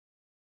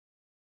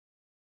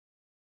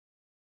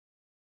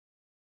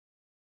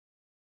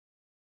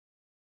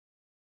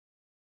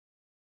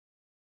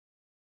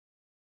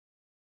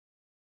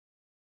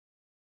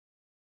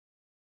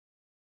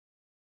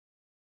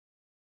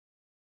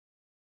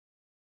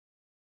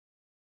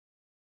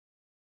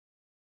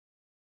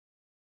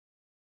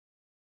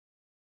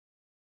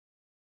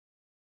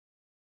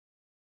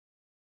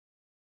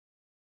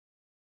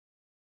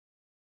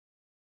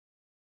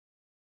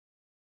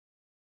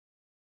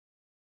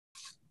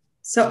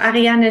So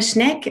Ariane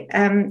Schneck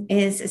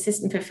is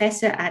assistant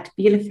professor at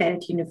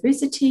Bielefeld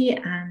University,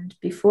 and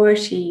before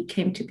she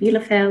came to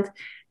Bielefeld,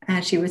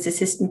 she was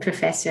assistant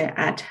professor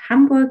at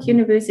Hamburg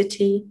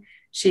University.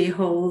 She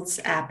holds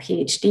a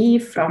PhD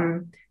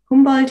from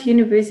Humboldt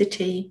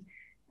University,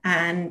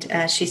 and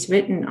she's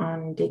written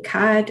on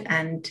Descartes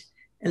and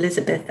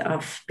Elisabeth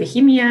of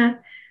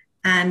Bohemia,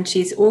 and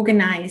she's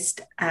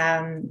organized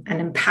an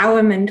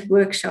empowerment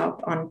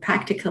workshop on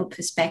practical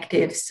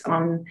perspectives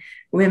on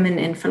women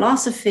in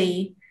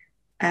philosophy,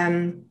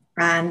 and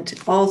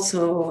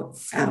also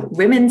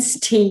women's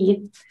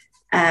tea.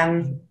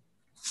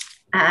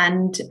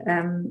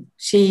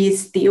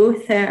 She's the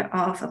author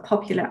of a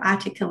popular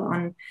article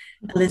on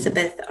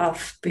Elisabeth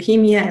of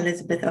Bohemia,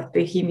 Elisabeth of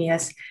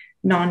Bohemia's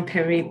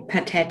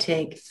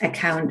non-peripatetic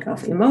account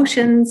of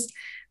emotions,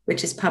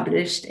 which is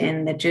published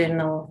in the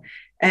journal,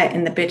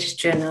 in the British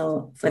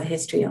Journal for the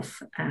History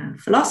of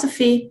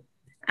Philosophy.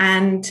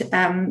 And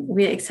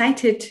we're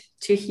excited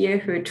to hear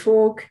her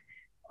talk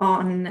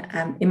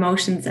on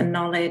emotions and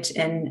knowledge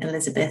in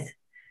Elisabeth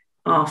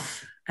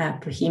of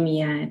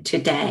Bohemia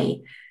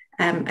today.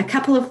 A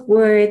couple of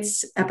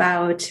words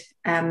about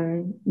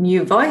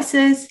new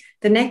voices.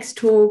 The next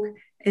talk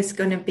is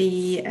going to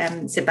be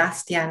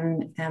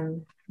Sebastian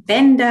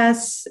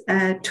Bender's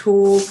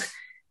talk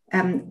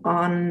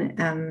on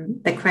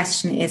the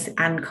question, is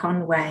Anne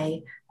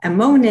Conway a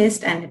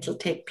monist? And it will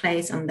take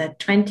place on the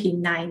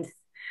 29th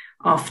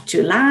of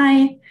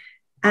July.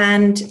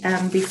 And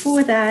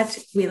before that,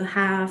 we'll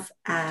have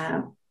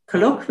a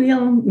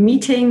colloquial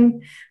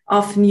meeting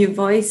of new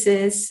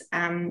voices.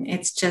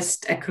 It's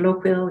just a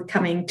colloquial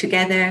coming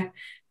together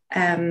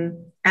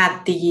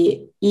at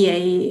the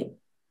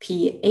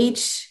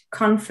EAPH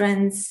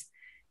conference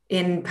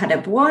in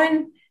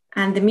Paderborn.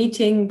 And the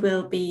meeting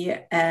will be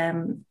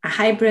a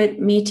hybrid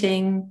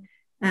meeting.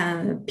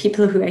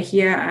 People who are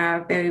here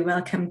are very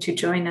welcome to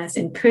join us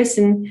in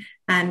person.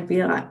 And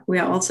we are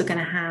also going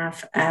to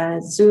have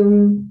a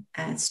Zoom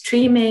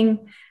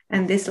streaming.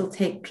 And this will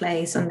take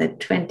place on the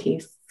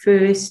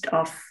 21st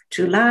of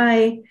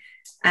July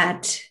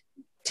at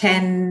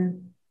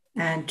 10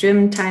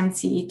 German time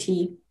CET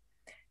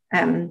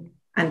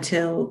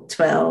until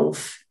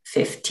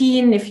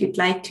 12:15. If you'd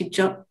like to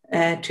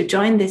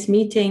join this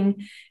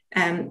meeting,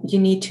 you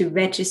need to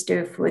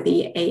register for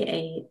the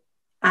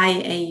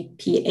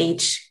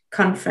IAPH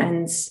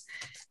conference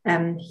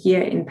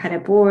here in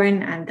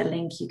Paderborn, and the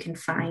link you can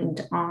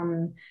find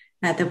on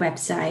the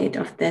website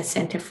of the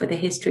Center for the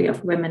History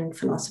of Women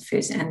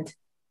Philosophers and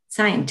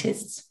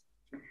Scientists.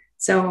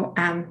 So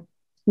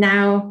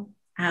now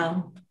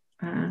I'll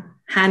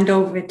hand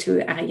over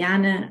to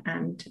Ariane,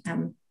 and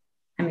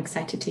I'm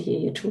excited to hear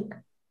your talk.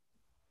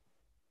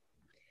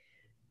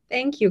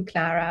 Thank you,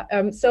 Clara.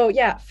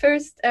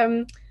 First,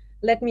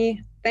 let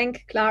me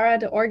thank Clara,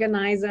 the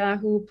organizer,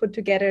 who put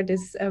together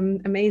this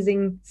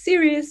amazing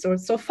series, or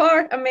so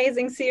far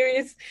amazing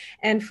series,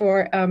 and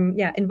for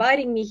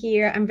inviting me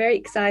here. I'm very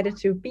excited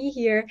to be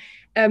here.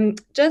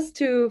 Just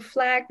to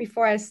flag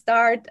before I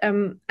start,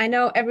 I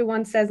know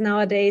everyone says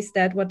nowadays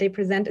that what they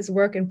present is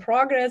work in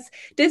progress.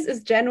 This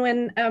is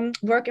genuine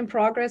work in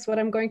progress, what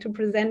I'm going to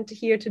present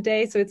here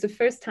today. So it's the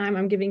first time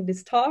I'm giving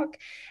this talk.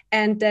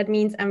 And that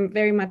means I'm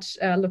very much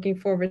looking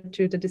forward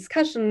to the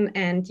discussion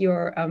and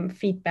your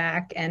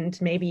feedback and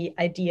maybe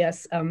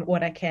ideas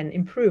what I can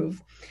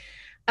improve.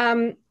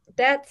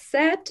 That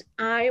said,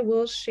 I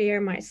will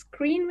share my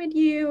screen with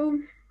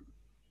you.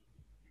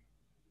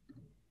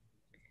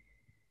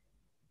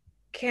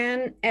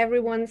 Can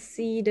everyone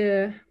see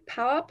the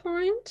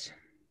PowerPoint?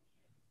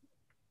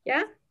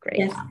 Yeah, great.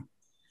 Yes.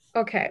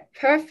 Okay,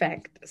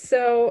 perfect.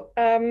 So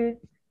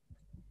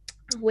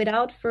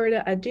without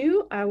further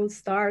ado, I will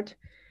start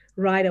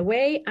right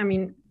away. I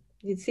mean,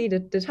 you see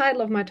the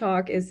title of my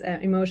talk is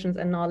Emotions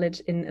and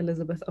Knowledge in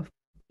Elisabeth of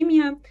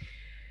Bohemia.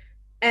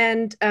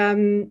 And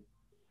in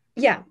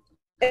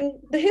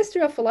the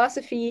history of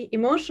philosophy,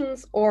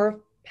 emotions,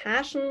 or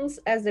passions,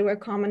 as they were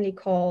commonly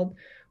called,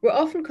 were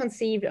often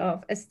conceived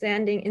of as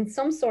standing in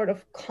some sort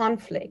of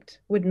conflict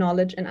with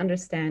knowledge and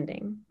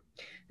understanding.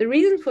 The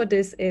reason for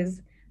this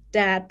is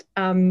that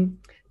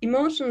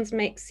emotions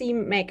seem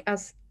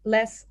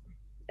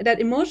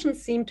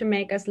to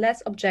make us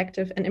less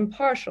objective and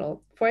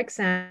impartial. For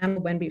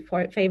example, when we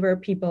favor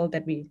people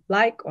that we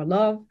like or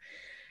love,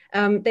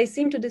 they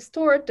seem to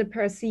distort the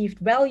perceived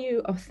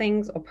value of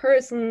things or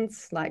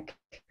persons, like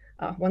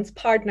one's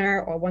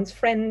partner or one's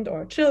friend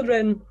or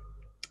children,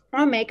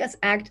 or make us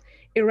act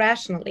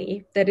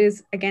irrationally, that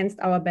is, against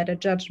our better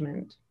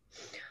judgment.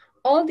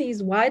 All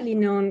these widely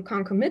known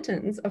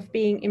concomitants of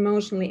being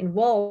emotionally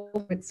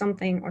involved with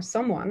something or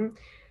someone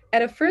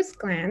at a first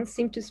glance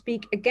seem to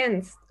speak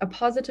against a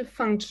positive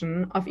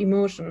function of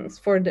emotions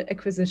for the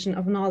acquisition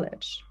of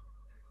knowledge.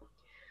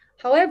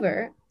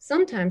 However,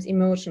 sometimes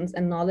emotions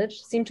and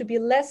knowledge seem to be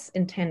less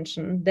in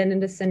tension than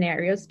in the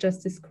scenarios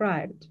just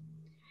described.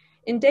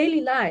 In daily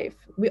life,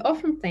 we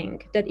often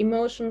think that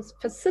emotions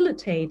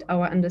facilitate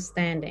our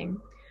understanding.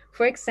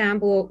 For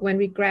example, when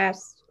we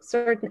grasp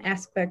certain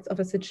aspects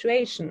of a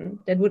situation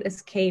that would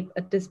escape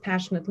a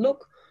dispassionate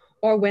look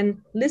or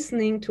when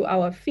listening to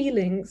our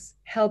feelings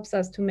helps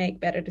us to make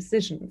better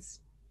decisions,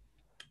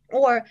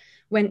 or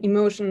when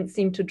emotions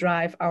seem to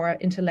drive our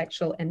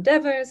intellectual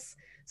endeavors.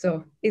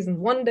 So isn't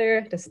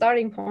wonder the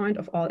starting point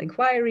of all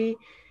inquiry?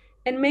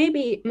 And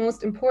maybe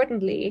most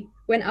importantly,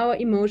 when our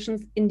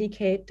emotions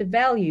indicate the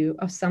value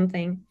of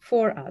something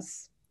for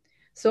us.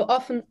 So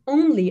often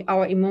only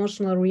our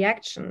emotional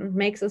reaction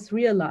makes us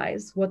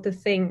realize what the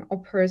thing or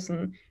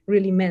person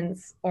really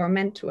means or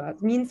meant to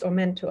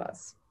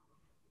us.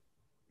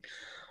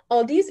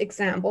 All these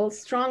examples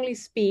strongly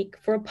speak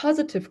for a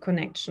positive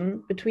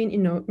connection between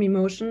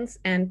emotions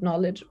and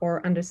knowledge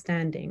or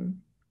understanding.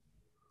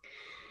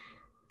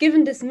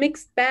 Given this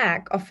mixed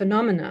bag of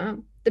phenomena,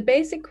 the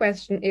basic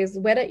question is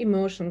whether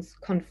emotions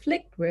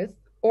conflict with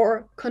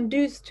or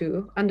conduce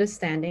to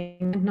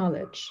understanding and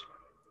knowledge.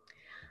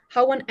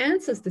 How one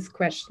answers this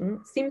question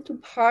seems to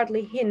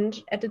partly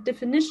hinge at the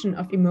definition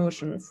of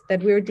emotions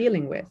that we're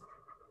dealing with.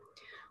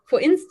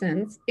 For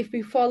instance, if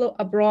we follow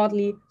a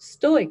broadly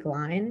Stoic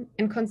line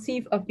and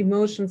conceive of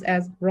emotions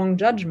as wrong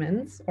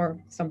judgments or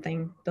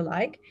something the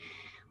like,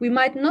 we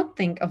might not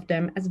think of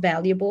them as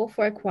valuable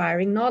for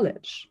acquiring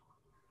knowledge.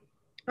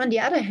 On the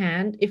other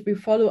hand, if we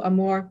follow a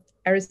more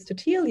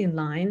Aristotelian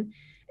line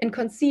and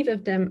conceive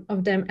of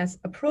them as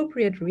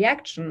appropriate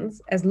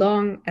reactions as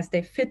long as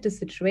they fit the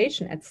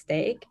situation at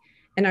stake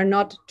and are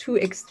not too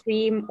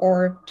extreme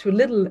or too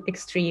little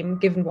extreme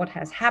given what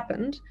has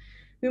happened,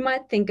 we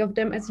might think of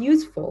them as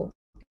useful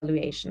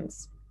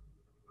evaluations.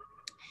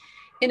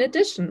 In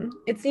addition,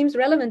 it seems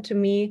relevant to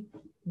me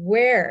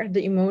where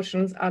the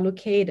emotions are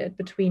located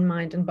between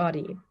mind and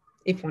body,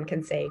 if one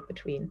can say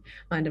between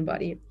mind and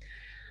body.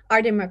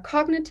 Are they more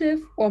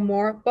cognitive or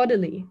more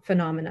bodily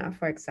phenomena,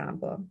 for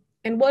example?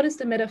 And what is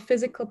the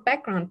metaphysical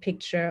background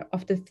picture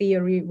of the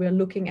theory we're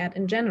looking at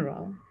in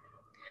general?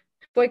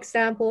 For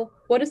example,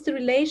 what is the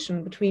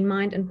relation between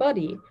mind and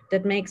body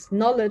that makes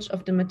knowledge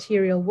of the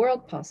material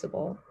world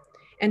possible?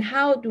 And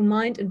how do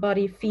mind and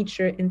body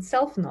feature in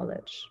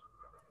self-knowledge?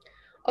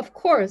 Of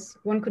course,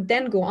 one could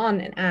then go on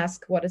and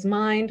ask, what is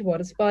mind,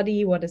 what is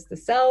body, what is the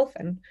self?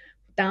 And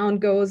down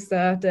goes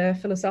the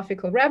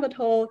philosophical rabbit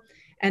hole.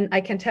 And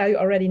I can tell you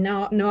already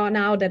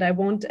now that I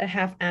won't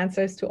have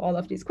answers to all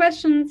of these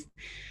questions.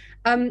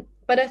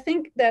 But I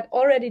think that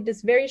already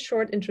this very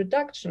short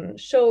introduction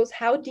shows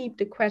how deep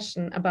the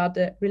question about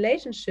the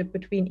relationship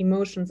between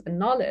emotions and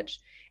knowledge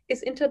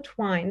is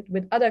intertwined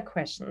with other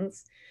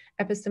questions,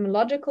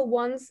 epistemological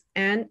ones,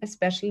 and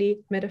especially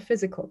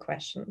metaphysical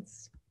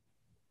questions.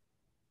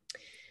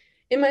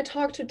 In my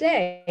talk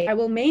today, I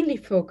will mainly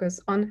focus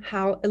on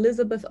how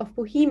Elisabeth of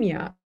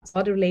Bohemia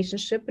saw the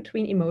relationship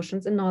between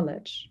emotions and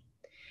knowledge.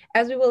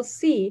 As we will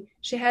see,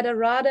 she had a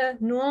rather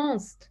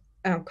nuanced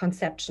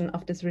conception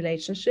of this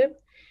relationship,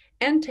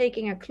 and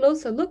taking a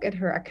closer look at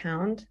her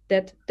account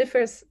that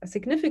differs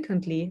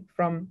significantly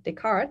from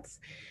Descartes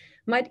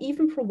might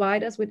even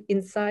provide us with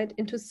insight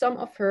into some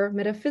of her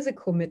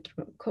metaphysical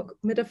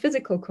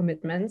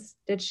commitments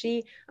that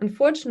she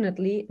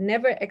unfortunately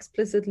never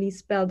explicitly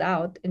spelled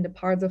out in the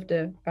parts of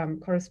the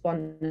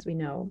correspondence we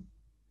know.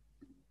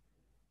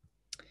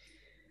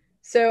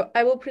 So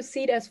I will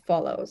proceed as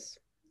follows.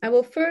 I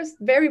will first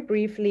very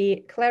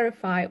briefly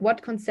clarify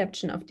what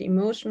conception of the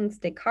emotions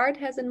Descartes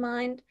has in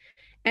mind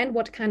and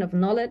what kind of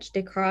knowledge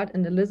Descartes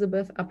and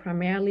Elisabeth are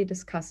primarily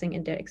discussing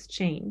in their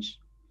exchange.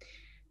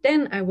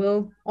 Then I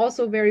will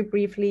also very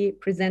briefly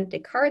present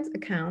Descartes'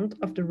 account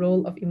of the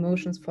role of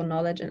emotions for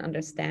knowledge and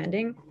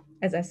understanding,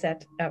 as I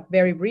said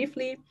very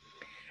briefly.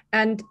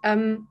 And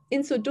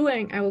in so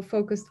doing, I will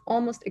focus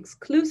almost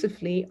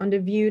exclusively on the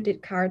view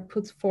Descartes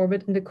puts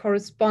forward in the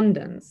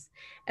correspondence,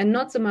 and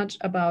not so much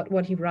about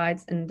what he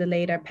writes in the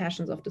later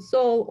Passions of the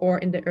Soul or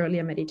in the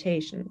earlier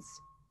Meditations.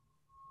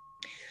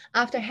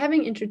 After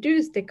having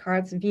introduced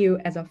Descartes' view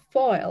as a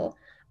foil,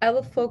 I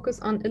will focus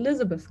on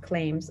Elisabeth's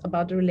claims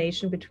about the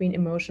relation between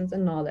emotions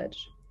and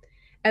knowledge.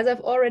 As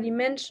I've already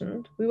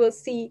mentioned, we will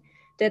see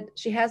that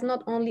she has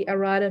not only a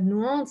rather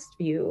nuanced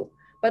view,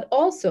 but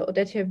also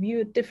that her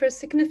view differs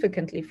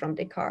significantly from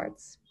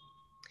Descartes.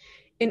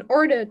 In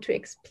order to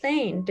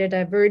explain their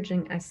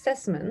diverging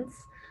assessments,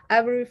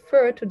 I will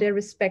refer to their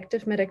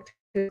respective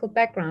metaphysical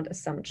background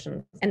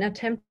assumptions and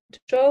attempt to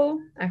show,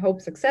 I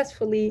hope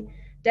successfully,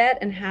 that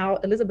and how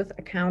Elisabeth's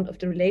account of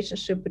the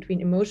relationship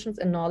between emotions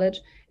and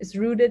knowledge is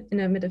rooted in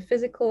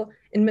metaphysical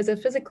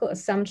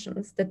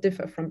assumptions that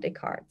differ from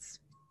Descartes.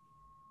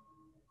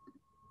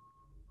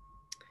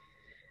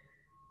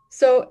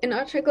 So in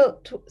Article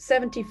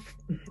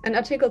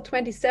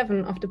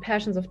 27 of the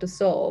Passions of the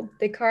Soul,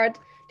 Descartes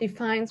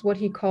defines what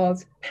he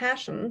calls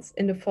passions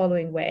in the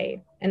following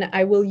way. And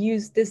I will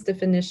use this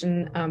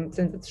definition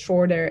since it's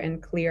shorter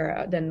and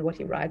clearer than what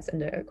he writes in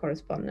the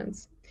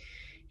correspondence.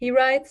 He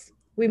writes,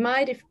 we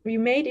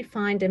may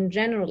define them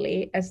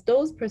generally as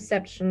those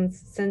perceptions,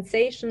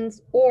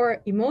 sensations,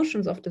 or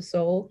emotions of the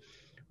soul,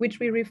 which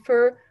we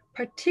refer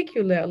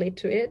particularly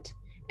to it,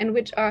 and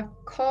which are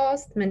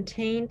caused,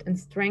 maintained, and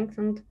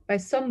strengthened by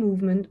some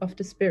movement of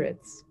the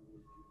spirits.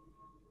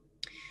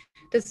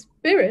 The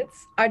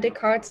spirits are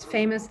Descartes'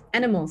 famous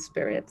animal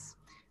spirits,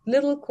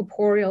 little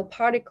corporeal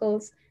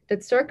particles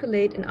that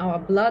circulate in our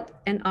blood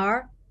and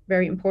are,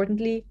 very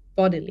importantly,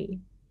 bodily.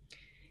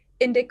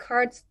 In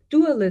Descartes'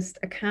 dualist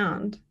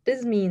account,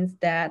 this means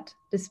that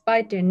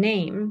despite their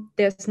name,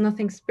 there's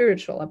nothing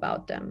spiritual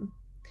about them.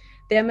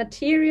 They are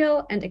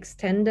material and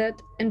extended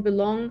and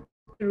belong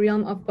to the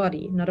realm of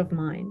body, not of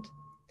mind.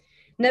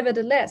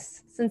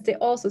 Nevertheless, since they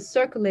also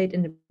circulate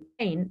in the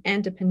brain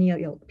and the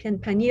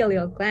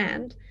pineal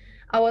gland,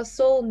 our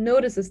soul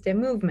notices their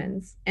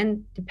movements,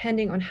 and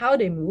depending on how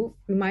they move,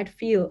 we might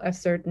feel a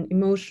certain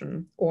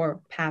emotion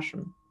or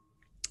passion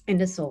in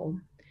the soul.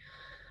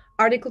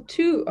 Article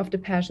 2 of the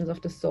Passions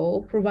of the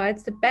Soul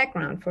provides the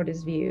background for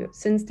this view,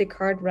 since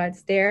Descartes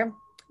writes there,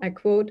 I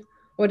quote,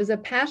 "What is a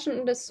passion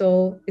in the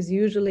soul is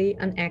usually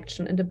an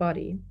action in the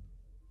body."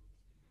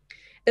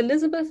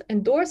 Elisabeth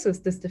endorses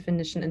this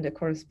definition in the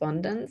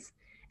correspondence,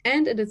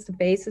 and it is the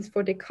basis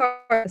for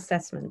Descartes'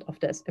 assessment of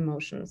these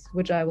emotions,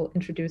 which I will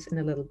introduce in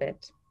a little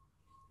bit.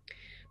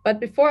 But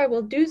before I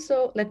will do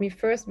so, let me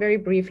first very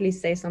briefly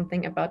say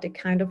something about the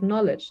kind of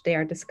knowledge they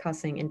are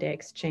discussing in their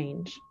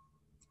exchange.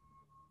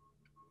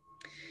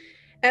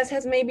 As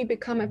has maybe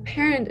become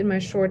apparent in my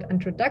short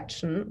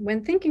introduction,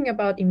 when thinking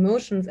about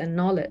emotions and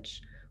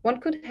knowledge, one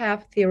could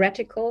have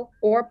theoretical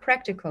or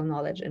practical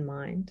knowledge in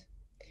mind.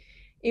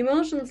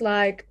 Emotions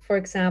like, for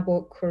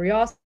example,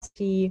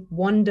 curiosity,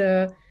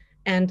 wonder,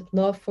 and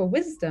love for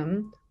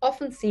wisdom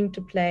often seem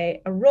to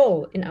play a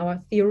role in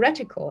our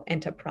theoretical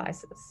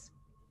enterprises.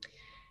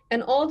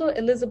 And although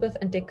Elisabeth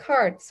and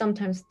Descartes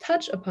sometimes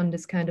touch upon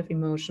this kind of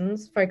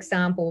emotions, for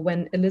example,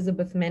 when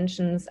Elisabeth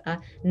mentions a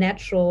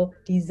natural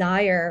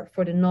desire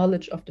for the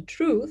knowledge of the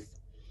truth,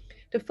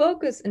 the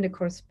focus in the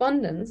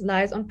correspondence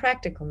lies on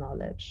practical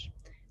knowledge.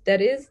 That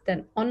is,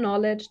 then on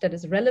knowledge that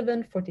is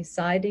relevant for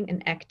deciding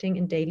and acting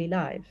in daily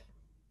life.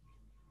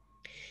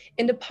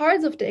 In the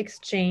parts of the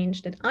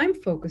exchange that I'm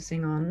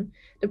focusing on,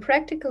 the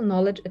practical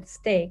knowledge at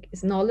stake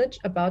is knowledge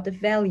about the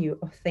value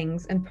of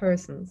things and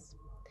persons.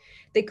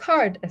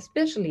 Descartes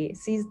especially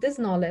sees this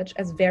knowledge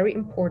as very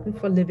important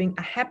for living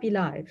a happy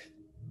life.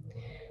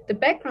 The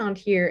background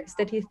here is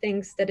that he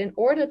thinks that in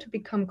order to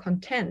become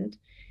content,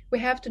 we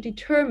have to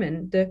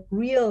determine the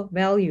real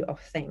value of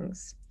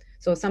things.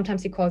 So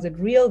sometimes he calls it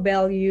real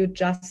value,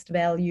 just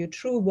value,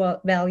 true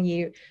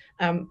value,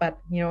 but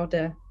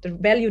the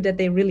value that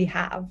they really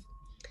have.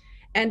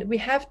 And we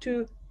have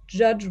to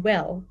judge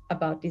well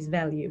about these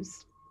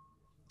values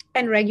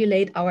and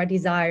regulate our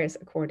desires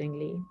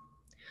accordingly.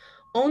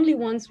 Only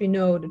once we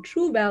know the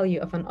true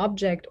value of an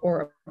object or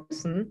a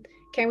person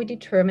can we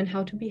determine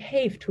how to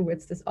behave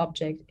towards this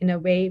object in a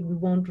way we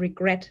won't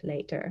regret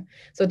later.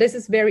 So this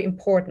is very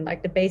important.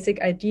 Like the basic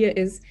idea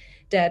is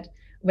that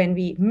when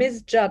we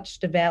misjudge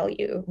the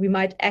value, we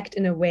might act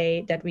in a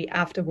way that we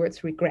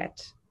afterwards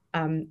regret.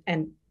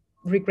 And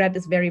regret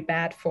is very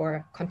bad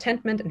for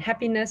contentment and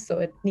happiness, so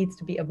it needs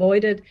to be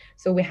avoided.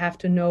 So we have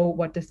to know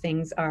what the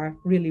things are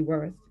really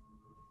worth.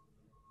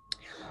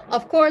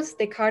 Of course,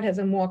 Descartes has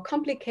a more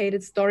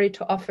complicated story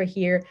to offer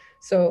here.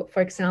 So,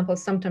 for example,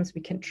 sometimes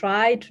we can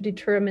try to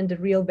determine the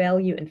real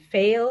value and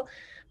fail,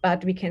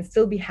 but we can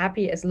still be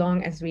happy as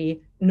long as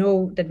we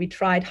know that we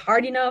tried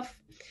hard enough.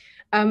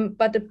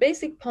 But the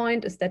basic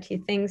point is that he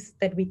thinks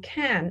that we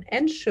can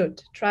and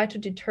should try to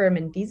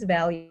determine these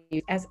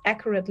values as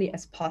accurately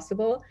as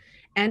possible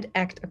and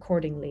act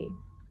accordingly.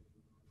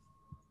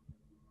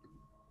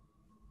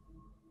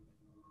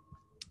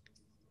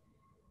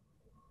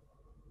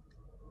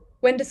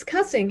 When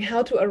discussing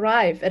how to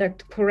arrive at a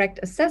correct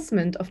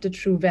assessment of the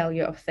true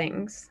value of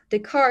things,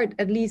 Descartes,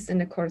 at least in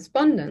the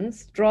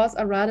correspondence, draws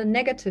a rather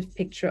negative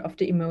picture of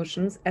the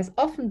emotions as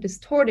often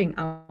distorting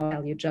our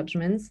value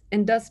judgments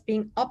and thus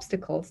being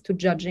obstacles to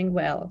judging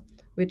well,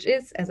 which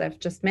is, as I've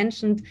just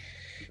mentioned,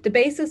 the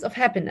basis of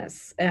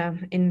happiness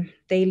in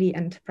daily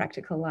and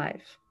practical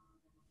life.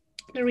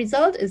 The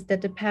result is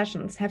that the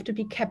passions have to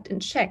be kept in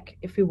check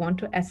if we want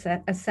to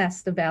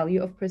assess the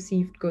value of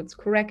perceived goods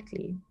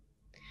correctly.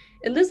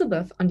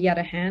 Elisabeth, on the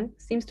other hand,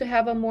 seems to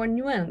have a more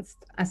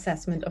nuanced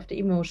assessment of the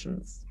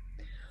emotions.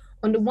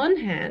 On the one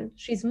hand,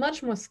 she's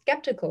much more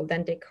skeptical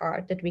than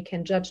Descartes that we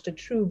can judge the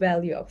true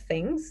value of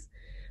things,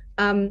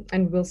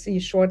 and we'll see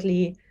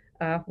shortly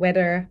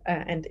whether,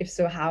 and if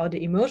so, how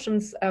the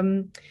emotions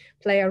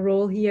play a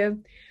role here.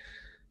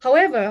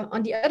 However,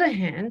 on the other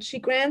hand, she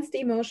grants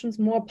the emotions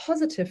more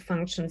positive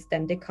functions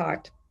than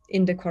Descartes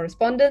in the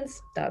correspondence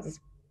does.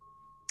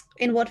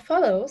 In what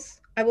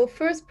follows, I will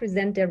first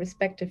present their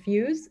respective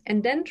views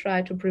and then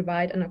try to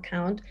provide an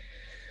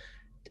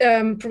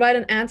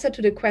answer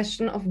to the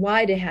question of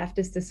why they have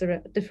these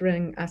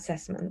differing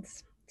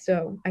assessments.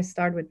 So I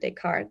start with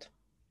Descartes.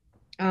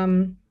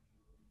 In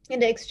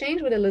the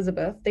exchange with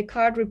Elisabeth,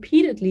 Descartes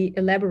repeatedly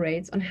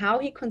elaborates on how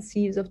he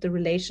conceives of the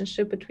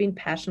relationship between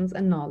passions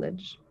and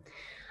knowledge.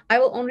 I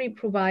will only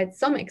provide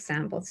some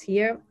examples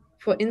here.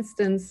 For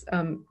instance,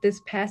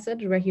 this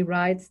passage where he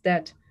writes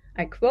that,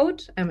 I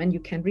quote, and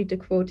you can read the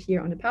quote here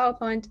on the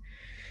PowerPoint,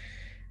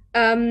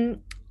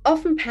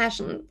 often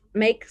passion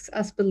makes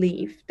us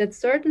believe that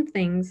certain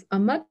things are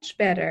much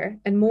better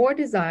and more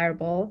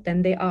desirable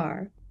than they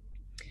are.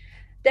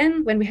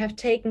 Then, when we have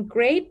taken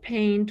great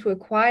pain to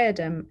acquire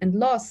them and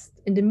lost,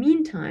 in the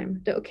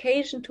meantime, the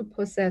occasion to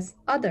possess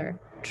other,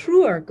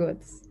 truer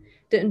goods,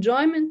 the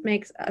enjoyment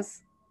makes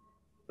us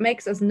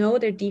know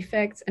their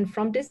defects, and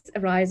from this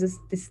arises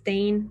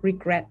disdain,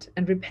 regret,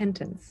 and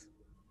repentance.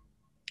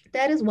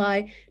 That is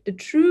why the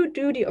true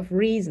duty of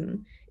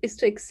reason is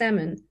to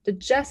examine the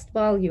just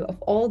value of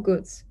all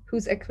goods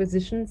whose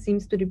acquisition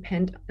seems to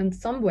depend in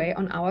some way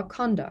on our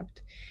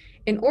conduct,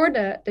 in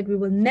order that we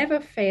will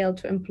never fail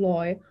to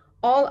employ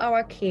all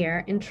our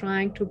care in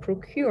trying to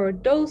procure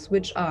those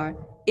which are,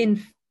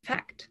 in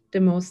fact, the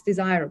most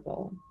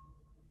desirable.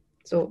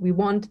 So we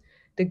want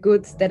the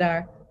goods that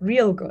are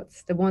real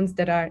goods, the ones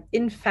that are,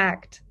 in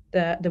fact,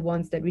 the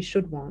ones that we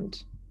should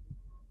want.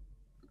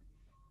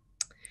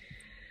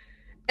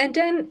 And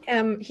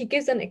then he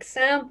gives an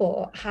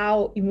example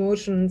how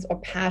emotions or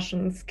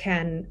passions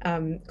can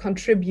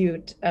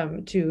contribute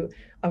to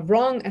a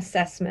wrong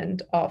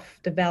assessment of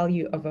the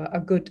value of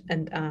a good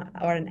and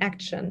or an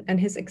action. And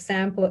his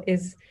example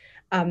is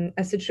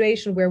a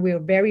situation where we are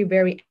very,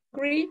 very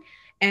angry,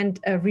 and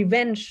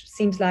revenge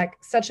seems like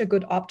such a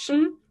good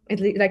option,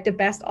 like the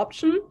best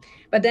option.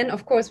 But then,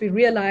 of course, we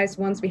realize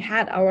once we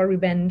had our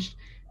revenge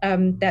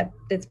that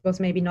this was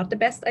maybe not the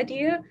best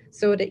idea.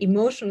 So the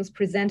emotions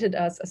presented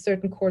us a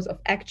certain course of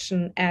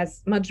action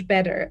as much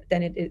better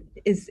than it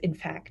is in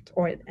fact,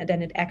 or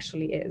than it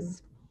actually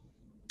is.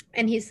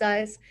 And he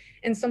says,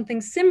 and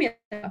something similar,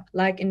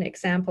 like in the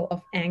example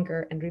of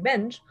anger and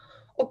revenge,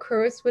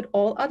 occurs with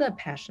all other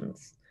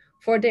passions.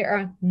 For there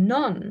are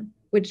none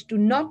which do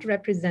not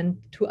represent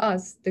to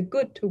us the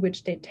good to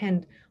which they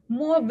tend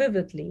more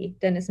vividly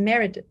than is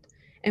merited,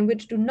 and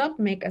which do not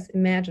make us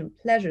imagine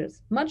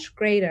pleasures much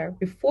greater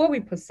before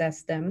we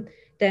possess them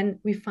than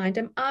we find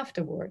them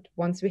afterward,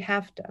 once we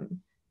have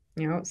them.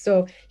 You know,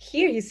 so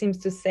here he seems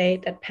to say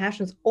that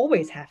passions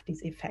always have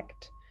this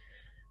effect.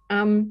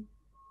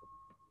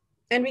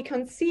 And we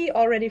can see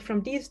already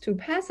from these two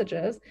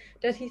passages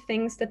that he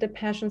thinks that the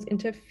passions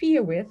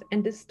interfere with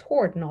and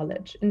distort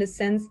knowledge, in the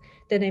sense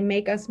that they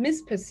make us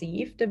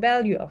misperceive the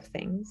value of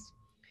things.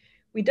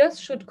 We thus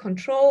should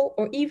control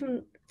or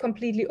even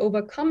completely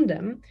overcome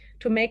them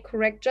to make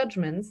correct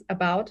judgments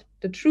about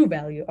the true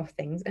value of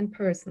things and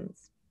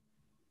persons.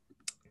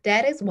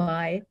 That is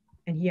why,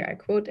 and here I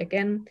quote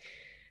again,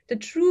 the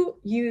true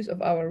use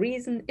of our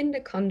reason in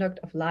the conduct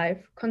of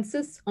life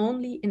consists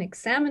only in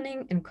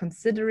examining and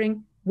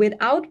considering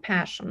without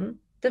passion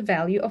the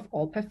value of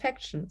all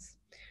perfections,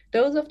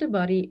 those of the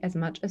body as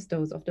much as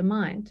those of the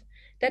mind,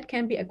 that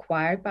can be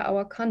acquired by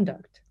our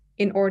conduct,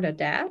 in order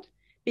that,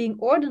 being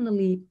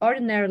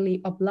ordinarily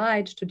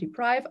obliged to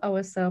deprive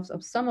ourselves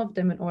of some of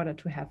them in order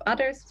to have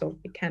others, so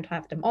we can't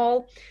have them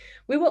all,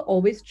 we will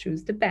always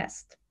choose the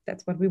best.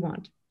 That's what we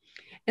want.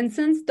 And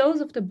since those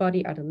of the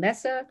body are the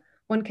lesser,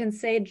 one can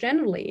say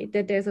generally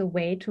that there's a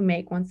way to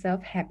make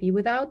oneself happy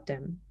without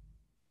them.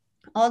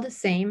 All the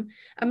same,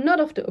 I'm not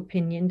of the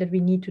opinion that we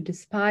need to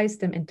despise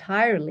them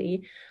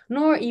entirely,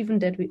 nor even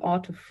that we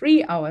ought to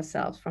free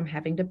ourselves from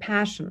having the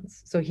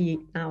passions. So he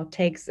now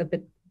takes a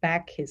bit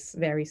back his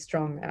very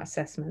strong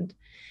assessment.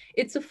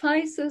 It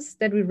suffices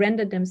that we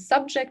render them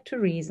subject to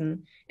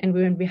reason, and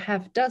when we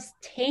have thus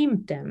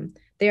tamed them,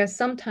 they are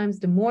sometimes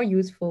the more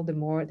useful, the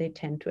more they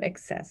tend to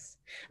excess.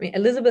 I mean,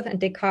 Elisabeth and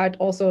Descartes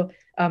also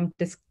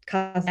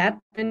discuss that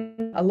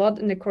a lot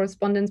in the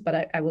correspondence,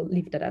 but I will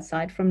leave that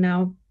aside from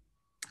now.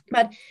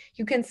 But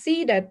you can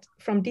see that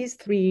from these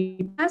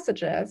three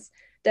passages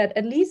that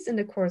at least in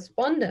the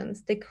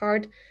correspondence,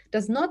 Descartes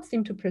does not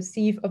seem to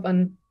perceive of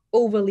an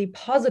overly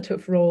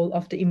positive role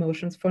of the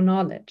emotions for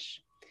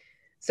knowledge.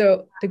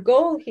 So the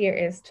goal here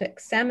is to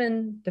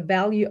examine the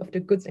value of the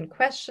goods in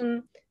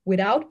question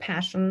without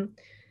passion,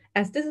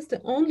 as this is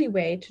the only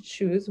way to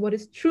choose what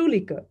is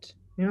truly good,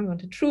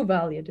 the true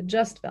value, the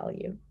just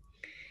value.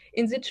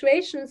 In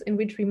situations in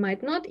which we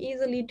might not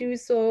easily do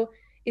so,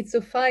 it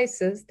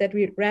suffices that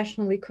we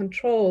rationally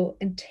control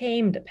and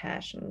tame the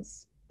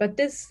passions. But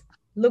this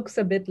looks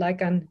a bit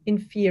like an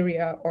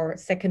inferior or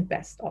second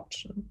best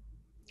option,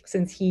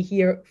 since he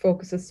here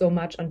focuses so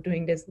much on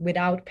doing this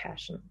without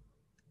passion.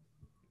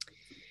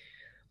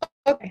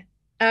 Okay.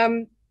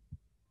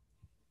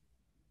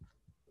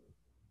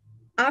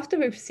 After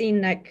we've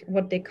seen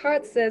what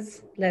Descartes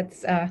says,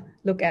 let's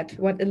look at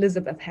what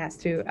Elisabeth has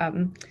to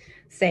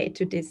say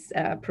to this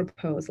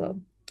proposal.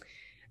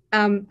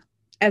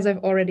 As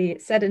I've already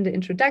said in the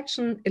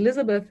introduction,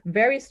 Elisabeth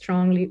very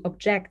strongly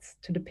objects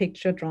to the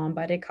picture drawn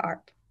by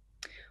Descartes.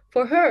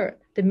 For her,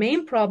 the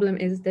main problem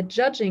is that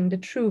judging the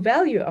true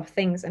value of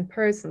things and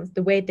persons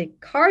the way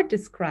Descartes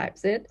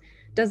describes it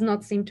does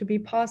not seem to be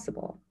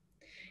possible,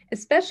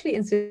 especially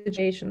in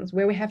situations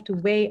where we have to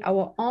weigh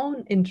our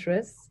own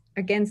interests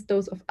against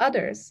those of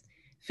others.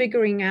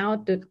 Figuring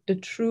out the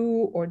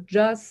true or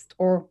just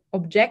or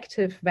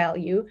objective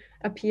value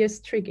appears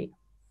tricky.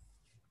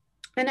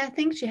 And I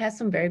think she has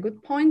some very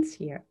good points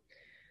here.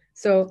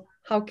 So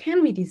how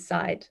can we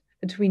decide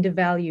between the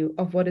value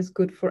of what is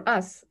good for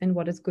us and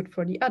what is good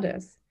for the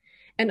others?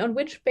 And on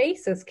which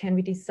basis can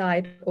we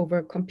decide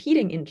over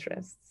competing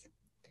interests?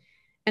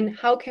 And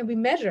how can we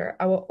measure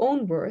our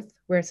own worth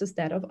versus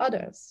that of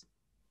others?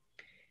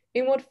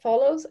 In what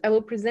follows, I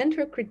will present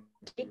her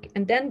critique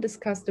and then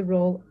discuss the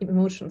role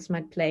emotions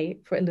might play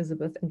for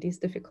Elisabeth in these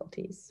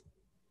difficulties.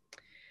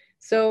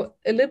 So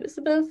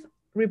Elisabeth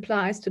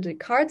replies to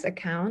Descartes'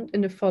 account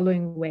in the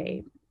following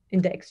way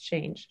in the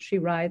exchange. She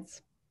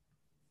writes,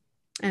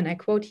 and I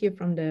quote here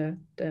from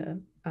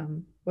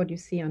what you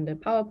see on the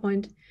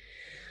PowerPoint,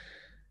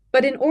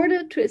 "But in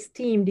order to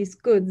esteem these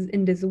goods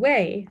in this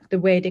way, the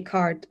way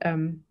Descartes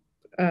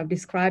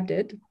described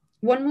it,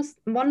 one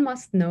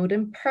must know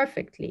them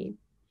perfectly.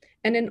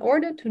 And in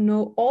order to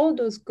know all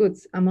those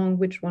goods among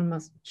which one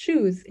must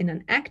choose in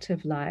an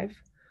active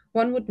life,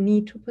 one would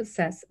need to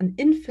possess an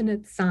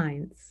infinite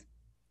science.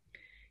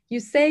 You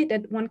say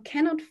that one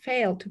cannot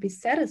fail to be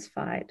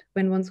satisfied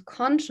when one's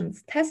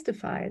conscience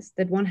testifies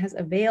that one has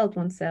availed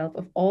oneself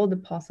of all the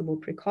possible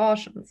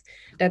precautions."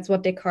 That's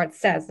what Descartes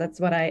says. That's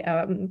what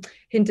I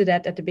hinted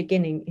at the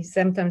beginning. He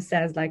sometimes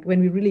says, like, when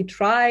we really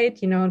tried,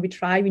 we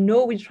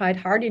know we tried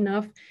hard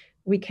enough,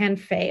 we can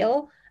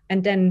fail,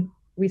 and then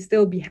we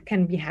still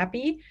can be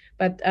happy.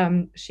 But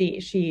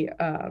she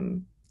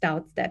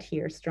doubts that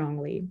here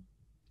strongly,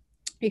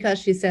 because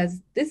she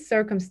says this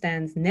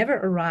circumstance never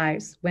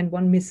arrives when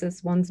one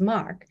misses one's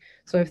mark.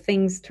 So if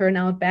things turn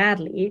out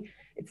badly,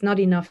 it's not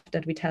enough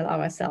that we tell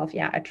ourselves,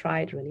 yeah, I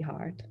tried really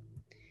hard.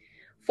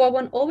 For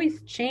one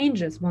always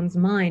changes one's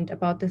mind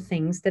about the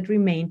things that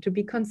remain to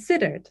be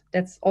considered.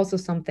 That's also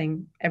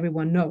something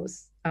everyone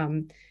knows,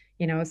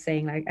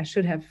 saying like, I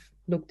should have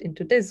looked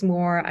into this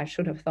more, I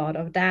should have thought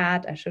of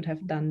that, I should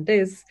have done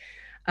this.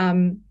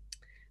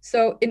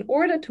 So in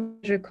order to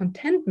measure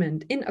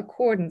contentment in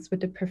accordance with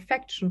the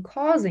perfection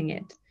causing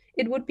it,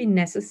 it would be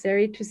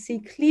necessary to see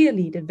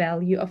clearly the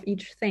value of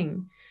each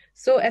thing,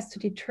 so as to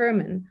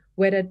determine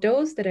whether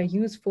those that are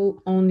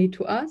useful only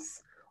to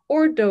us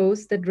or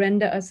those that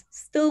render us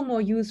still more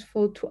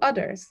useful to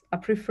others are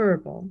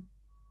preferable.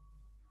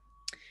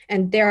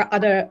 And there are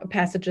other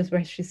passages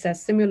where she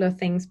says similar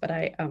things, but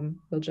I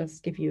will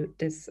just give you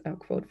this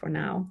quote for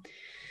now.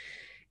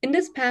 In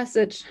this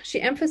passage,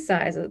 she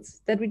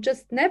emphasizes that we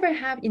just never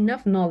have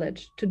enough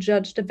knowledge to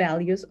judge the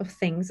values of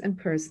things and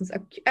persons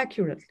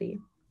accurately.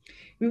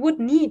 We would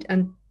need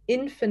an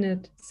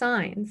infinite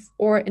science,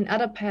 or in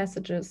other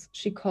passages,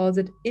 she calls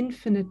it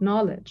infinite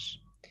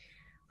knowledge.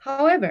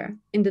 However,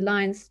 in the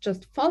lines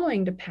just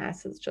following the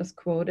passage just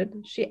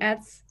quoted, she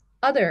adds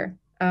other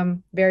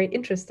very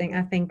interesting,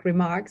 I think,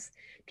 remarks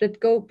that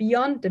go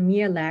beyond the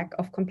mere lack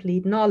of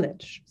complete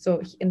knowledge.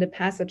 So in the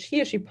passage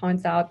here, she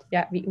points out,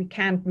 yeah, we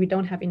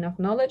don't have enough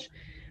knowledge,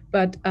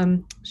 but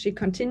she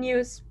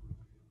continues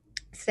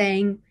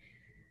saying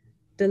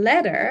the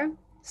latter,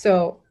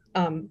 so,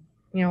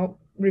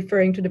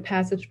 referring to the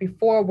passage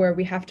before where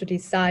we have to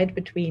decide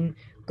between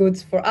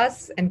goods for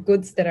us and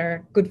goods that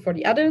are good for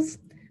the others.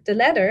 The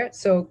latter,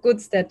 so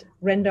goods that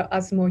render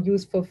us more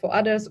useful for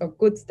others or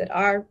goods that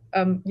are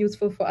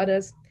useful for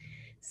others,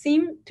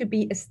 seem to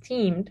be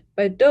esteemed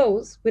by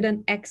those with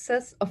an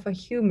excess of a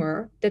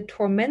humor that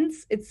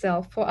torments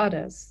itself for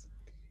others,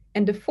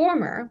 and the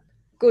former,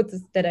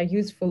 goods that are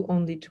useful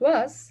only to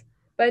us,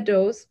 by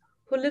those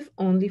who live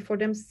only for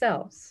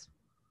themselves.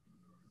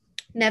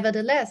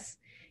 Nevertheless,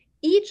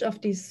 each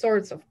of these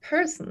sorts of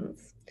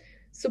persons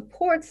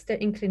supports their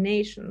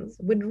inclinations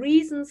with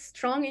reasons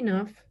strong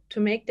enough to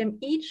make them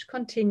each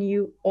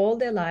continue all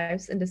their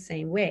lives in the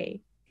same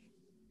way.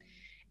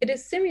 It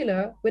is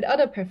similar with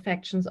other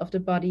perfections of the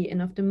body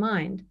and of the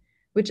mind,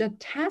 which a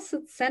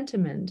tacit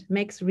sentiment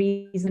makes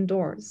reason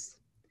endorse.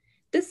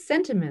 This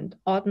sentiment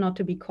ought not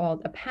to be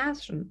called a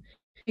passion,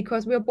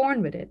 because we are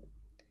born with it.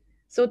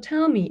 So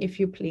tell me, if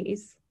you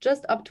please,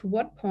 just up to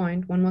what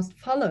point one must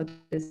follow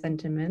this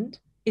sentiment,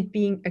 it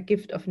being a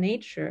gift of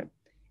nature,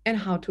 and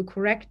how to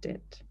correct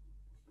it.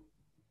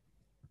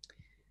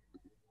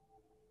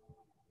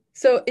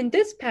 So in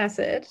this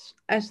passage,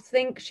 I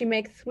think she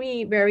makes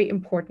three very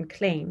important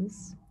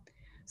claims.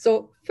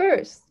 So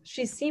first,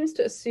 she seems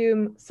to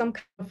assume some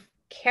kind of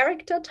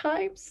character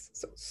types,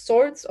 so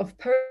sorts of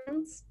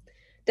persons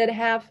that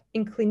have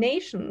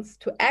inclinations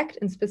to act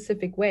in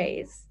specific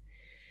ways.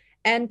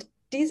 And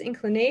these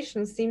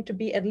inclinations seem to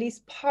be at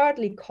least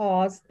partly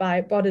caused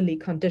by bodily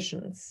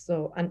conditions,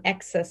 so an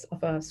excess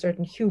of a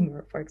certain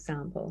humor, for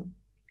example.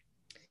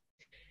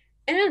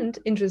 And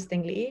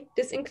interestingly,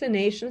 these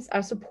inclinations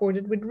are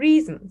supported with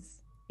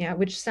reasons,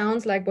 which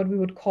sounds like what we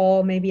would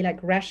call maybe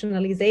like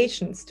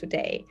rationalizations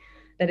today.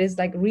 That is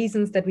like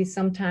reasons that we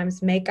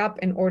sometimes make up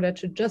in order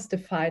to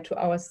justify to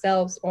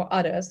ourselves or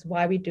others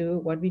why we do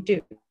what we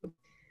do.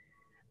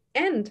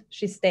 And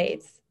she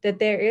states that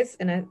there is,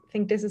 and I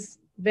think this is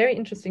a very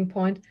interesting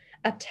point,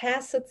 a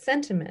tacit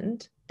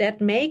sentiment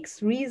that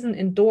makes reason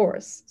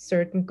endorse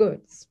certain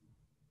goods.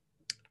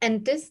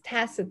 And this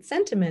tacit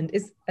sentiment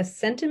is a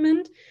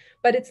sentiment,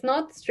 but it's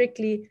not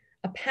strictly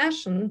a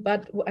passion,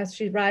 but as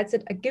she writes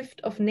it, a gift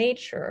of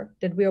nature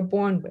that we are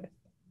born with.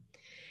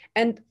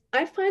 And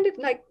I find it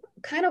like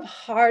kind of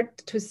hard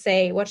to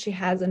say what she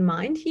has in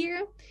mind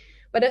here,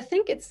 but I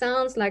think it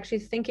sounds like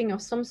she's thinking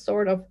of some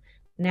sort of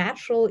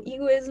natural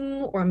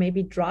egoism or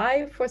maybe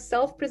drive for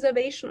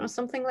self-preservation or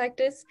something like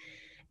this,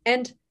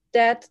 and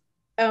that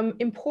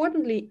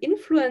importantly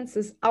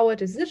influences our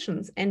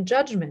decisions and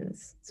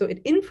judgments. So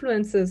it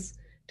influences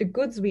the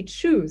goods we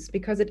choose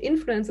because it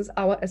influences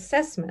our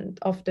assessment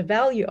of the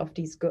value of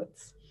these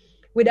goods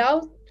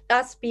without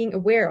us being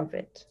aware of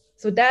it.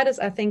 So that is,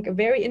 I think, a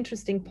very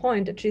interesting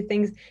point, that she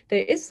thinks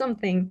there is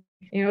something,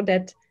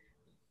 that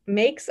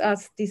makes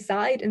us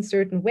decide in a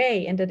certain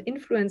way and that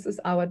influences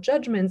our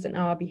judgments and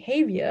our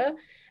behavior,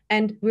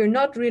 and we're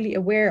not really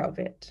aware of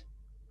it.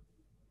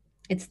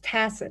 It's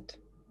tacit.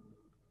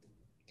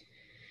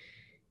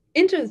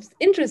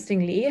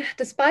 Interestingly,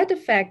 despite the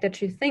fact that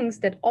she thinks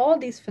that all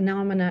these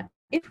phenomena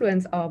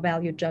influence our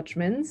value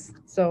judgments,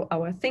 so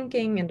our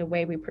thinking and the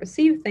way we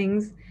perceive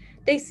things,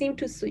 they seem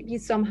to be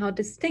somehow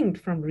distinct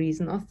from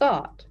reason or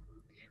thought.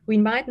 We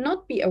might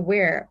not be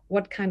aware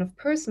what kind of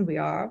person we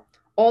are,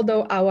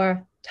 although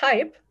our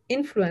type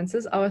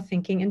influences our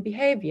thinking and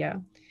behavior.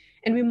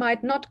 And we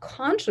might not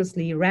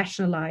consciously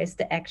rationalize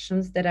the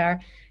actions that are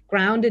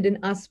grounded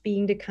in us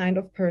being the kind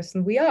of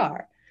person we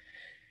are.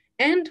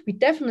 And we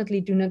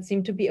definitely do not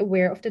seem to be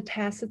aware of the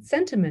tacit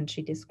sentiment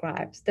she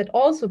describes that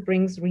also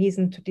brings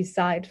reason to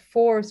decide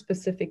for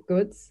specific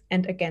goods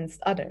and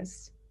against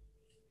others.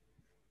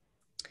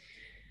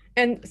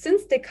 And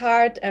since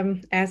Descartes,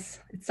 as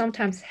it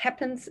sometimes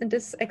happens in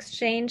this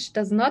exchange,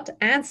 does not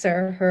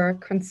answer her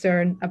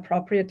concern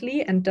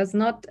appropriately and does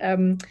not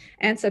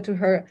answer to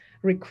her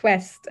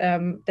request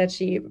that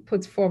she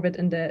puts forward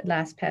in the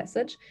last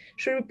passage,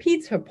 she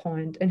repeats her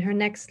point in her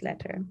next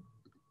letter.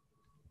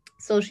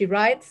 So she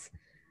writes,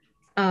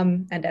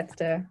 and that's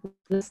the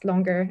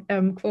longer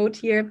quote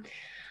here,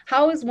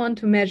 "How is one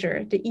to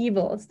measure the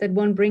evils that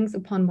one brings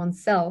upon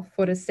oneself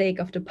for the sake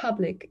of the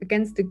public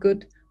against the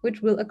good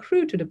which will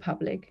accrue to the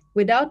public,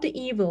 without the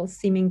evils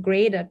seeming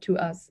greater to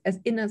us as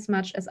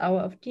inasmuch as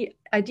our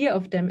idea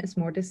of them is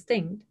more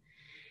distinct?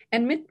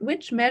 And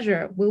which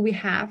measure will we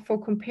have for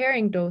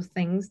comparing those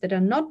things that are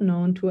not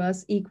known to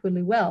us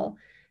equally well,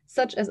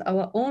 such as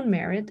our own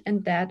merit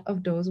and that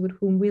of those with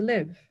whom we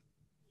live?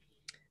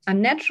 A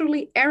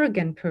naturally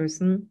arrogant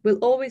person will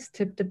always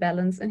tip the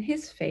balance in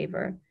his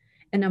favor,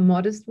 and a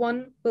modest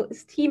one will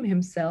esteem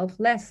himself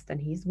less than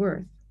he is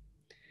worth.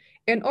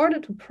 In order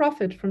to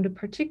profit from the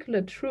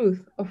particular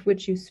truth of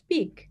which you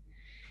speak,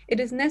 it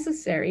is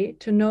necessary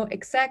to know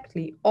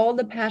exactly all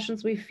the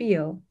passions we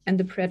feel and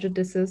the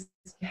prejudices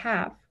we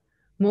have,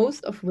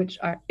 most of which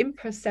are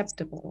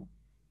imperceptible."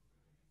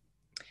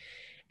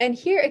 And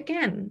here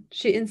again,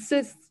 she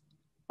insists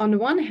on the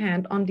one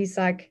hand on these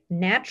like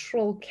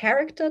natural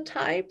character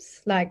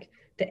types, like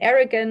the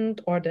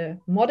arrogant or the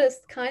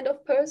modest kind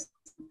of person.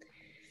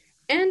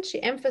 And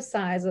she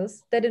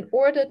emphasizes that in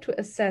order to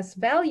assess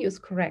values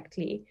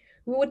correctly,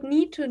 we would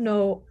need to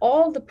know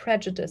all the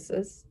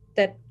prejudices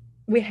that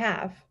we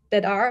have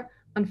that are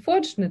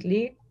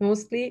unfortunately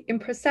mostly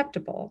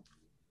imperceptible.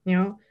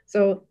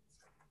 So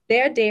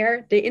they're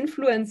there, they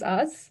influence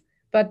us,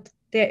 but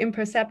they're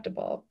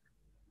imperceptible.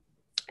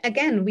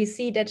 Again, we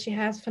see that she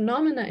has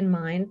phenomena in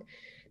mind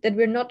that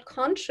we're not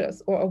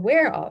conscious or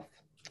aware of.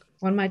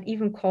 One might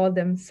even call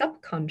them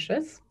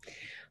subconscious,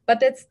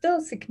 but that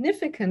still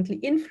significantly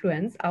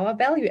influence our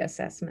value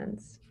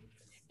assessments.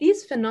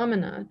 These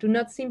phenomena do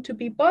not seem to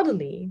be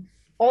bodily,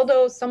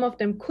 although some of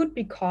them could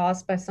be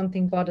caused by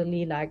something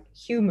bodily like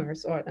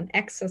humors or an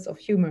excess of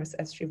humors,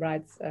 as she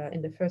writes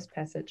in the first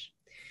passage.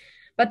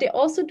 But they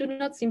also do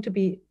not seem to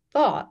be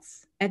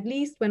thoughts, at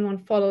least when one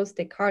follows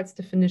Descartes'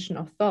 definition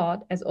of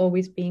thought as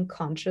always being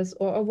conscious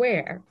or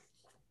aware.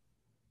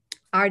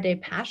 Are they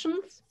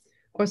passions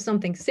or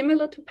something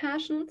similar to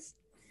passions?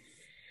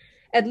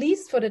 At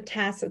least for the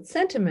tacit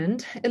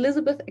sentiment,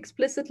 Elisabeth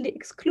explicitly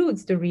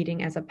excludes the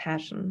reading as a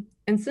passion.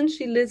 And since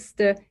she lists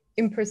the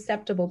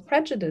imperceptible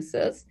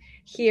prejudices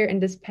here in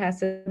this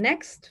passage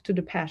next to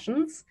the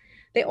passions,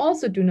 they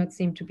also do not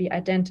seem to be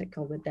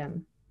identical with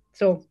them.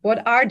 So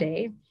what are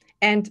they?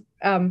 And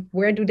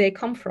where do they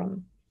come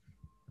from?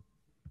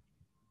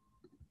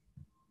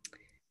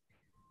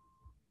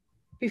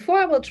 Before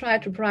I will try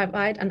to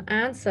provide an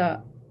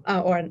answer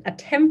or an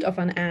attempt of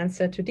an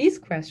answer to these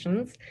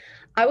questions,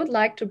 I would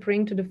like to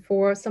bring to the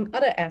fore some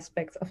other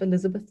aspects of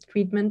Elisabeth's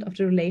treatment of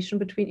the relation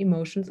between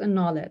emotions and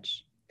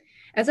knowledge.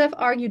 As I've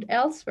argued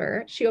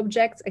elsewhere, she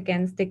objects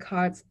against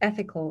Descartes'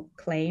 ethical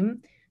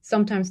claim,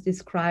 sometimes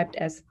described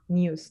as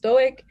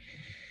neo-Stoic,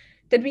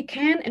 that we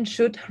can and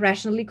should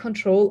rationally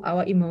control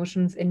our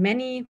emotions in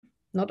many,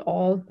 not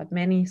all, but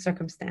many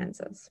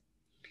circumstances.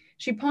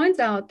 She points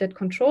out that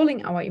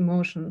controlling our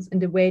emotions in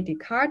the way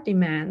Descartes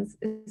demands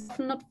is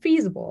often not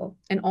feasible,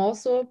 and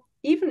also,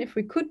 even if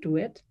we could do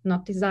it,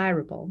 not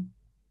desirable.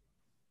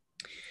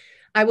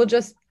 I will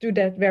just do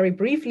that very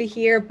briefly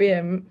here,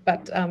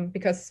 but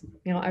because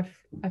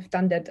I've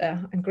done that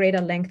in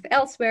greater length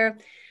elsewhere.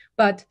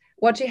 But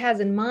what she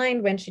has in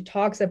mind when she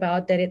talks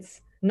about that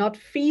it's not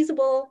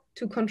feasible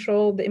to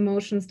control the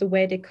emotions the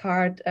way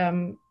Descartes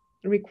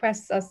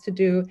requests us to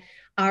do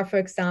are, for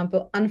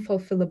example,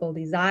 unfulfillable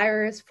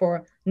desires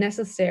for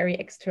necessary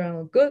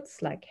external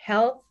goods like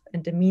health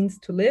and the means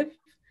to live,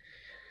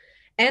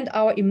 and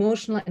our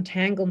emotional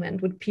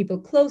entanglement with people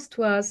close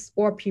to us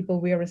or people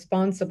we are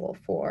responsible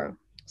for.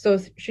 So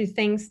she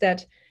thinks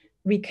that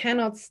we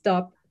cannot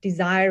stop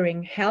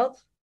desiring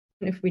health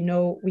if we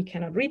know we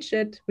cannot reach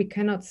it. We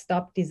cannot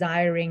stop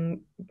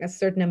desiring a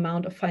certain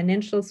amount of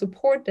financial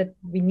support that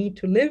we need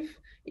to live,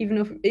 even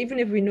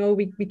if we know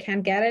we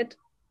can't get it.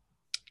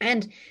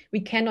 And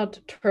we cannot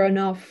turn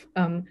off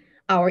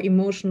our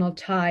emotional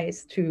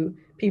ties to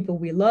people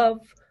we love,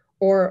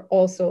 or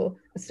also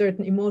a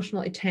certain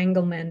emotional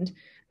entanglement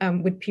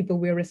with people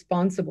we're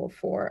responsible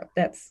for.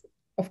 That's,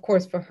 of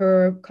course, for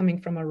her, coming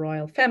from a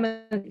royal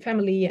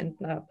family and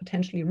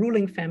potentially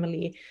ruling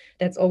family,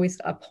 that's always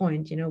a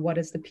point, you know, what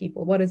is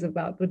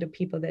about with the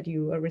people that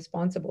you are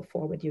responsible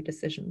for with your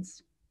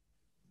decisions.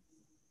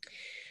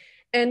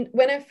 And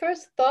when I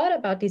first thought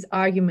about these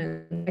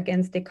arguments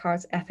against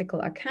Descartes'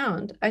 ethical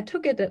account, I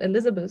took it that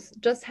Elisabeth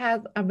just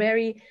has a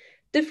very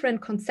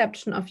different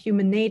conception of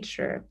human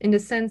nature, in the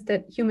sense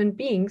that human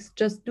beings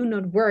just do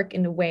not work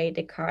in the way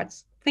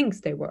Descartes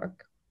thinks they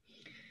work.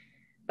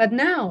 But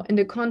now, in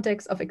the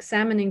context of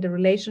examining the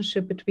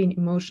relationship between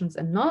emotions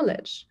and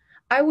knowledge,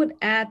 I would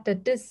add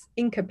that this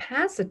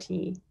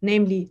incapacity,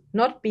 namely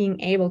not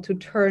being able to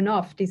turn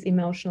off these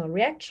emotional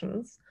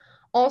reactions,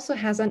 also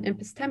has an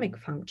epistemic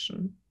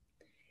function.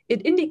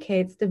 It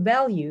indicates the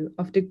value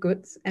of the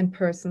goods and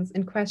persons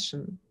in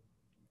question.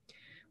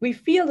 We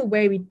feel the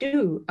way we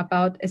do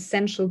about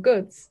essential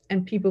goods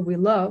and people we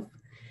love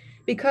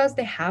because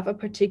they have a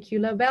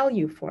particular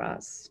value for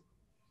us.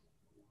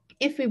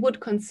 If we would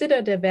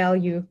consider their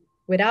value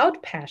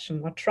without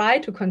passion, or try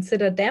to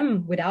consider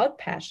them without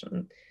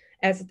passion,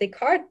 as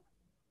Descartes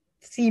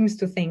seems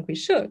to think we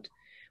should,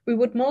 we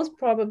would most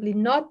probably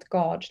not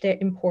gauge their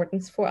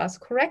importance for us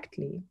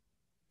correctly.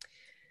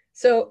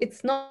 So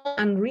it's not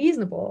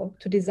unreasonable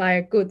to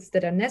desire goods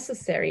that are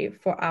necessary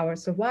for our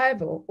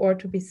survival, or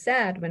to be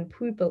sad when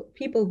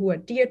people who are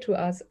dear to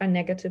us are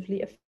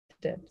negatively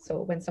affected.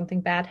 So when something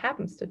bad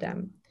happens to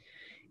them,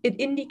 it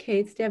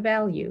indicates their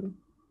value.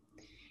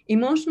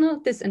 Emotional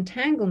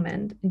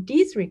disentanglement in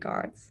these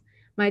regards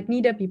might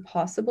neither be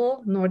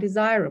possible nor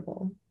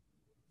desirable.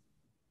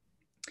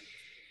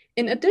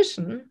 In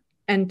addition,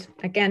 and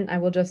again, I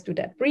will just do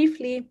that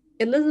briefly,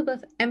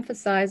 Elisabeth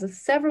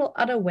emphasizes several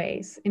other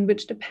ways in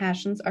which the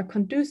passions are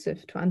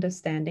conducive to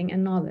understanding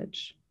and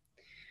knowledge.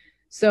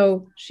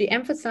 So she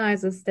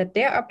emphasizes that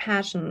there are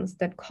passions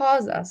that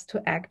cause us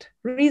to act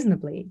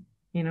reasonably,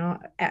 you know,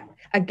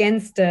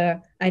 against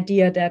the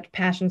idea that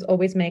passions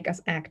always make us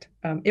act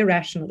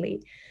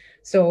irrationally.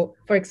 So,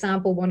 for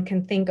example, one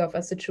can think of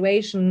a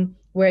situation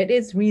where it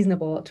is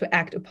reasonable to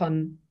act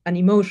upon an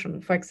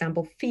emotion, for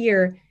example,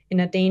 fear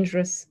in a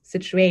dangerous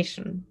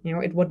situation. You know,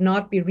 it would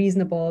not be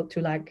reasonable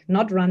to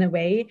not run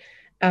away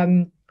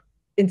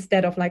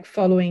instead of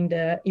following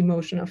the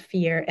emotion of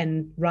fear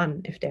and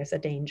run if there's a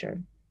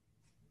danger.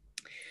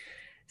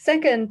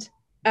 Second,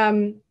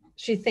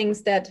 she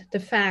thinks that the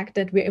fact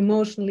that we're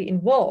emotionally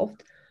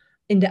involved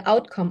in the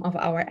outcome of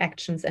our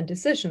actions and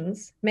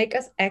decisions make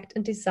us act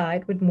and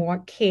decide with more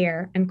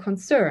care and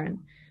concern.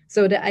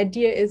 So the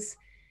idea is,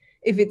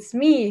 if it's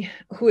me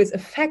who is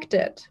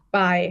affected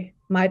by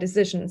my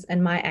decisions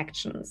and my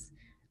actions,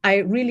 I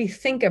really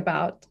think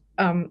about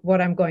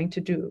what I'm going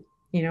to do,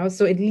 you know,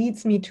 so it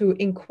leads me to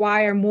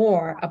inquire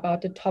more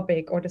about the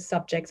topic or the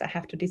subjects I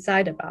have to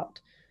decide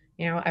about.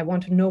 You know, I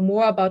want to know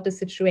more about the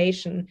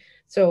situation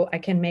so I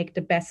can make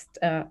the best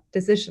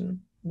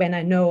decision when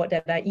I know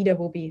that I either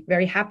will be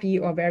very happy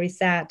or very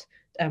sad,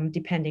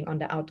 depending on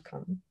the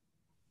outcome.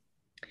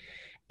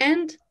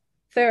 And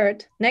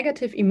third,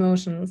 negative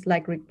emotions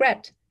like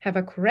regret have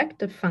a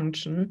corrective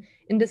function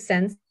in the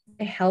sense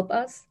they help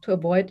us to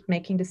avoid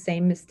making the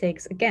same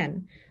mistakes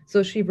again.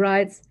 So she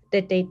writes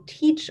that they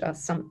teach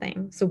us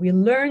something. So we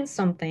learn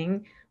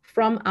something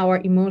from our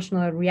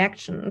emotional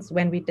reactions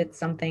when we did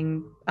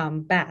something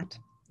bad,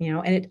 you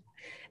know, and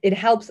it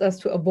helps us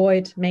to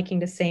avoid making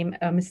the same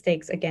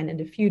mistakes again in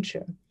the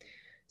future.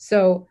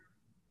 So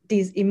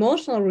these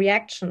emotional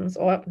reactions,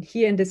 or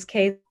here in this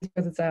case,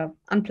 because it's an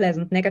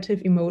unpleasant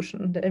negative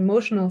emotion, the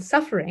emotional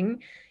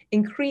suffering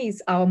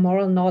increase our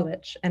moral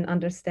knowledge and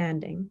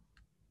understanding.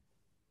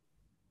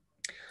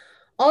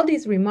 All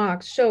these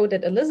remarks show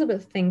that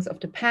Elisabeth thinks of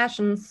the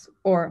passions,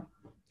 or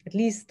at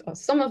least or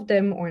some of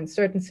them, or in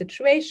certain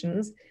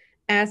situations,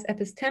 as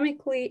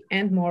epistemically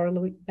and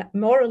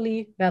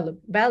morally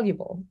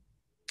valuable.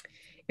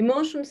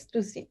 Emotions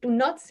do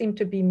not seem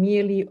to be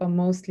merely or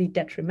mostly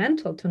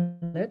detrimental to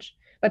knowledge,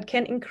 but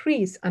can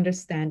increase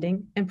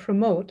understanding and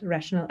promote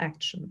rational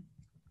action.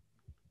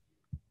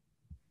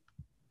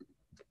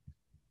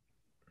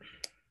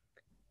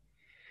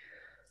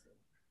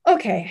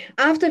 Okay,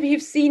 after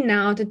we've seen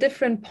now the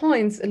different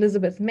points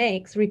Elisabeth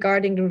makes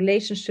regarding the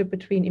relationship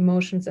between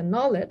emotions and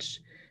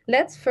knowledge,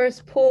 let's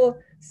first pull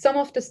some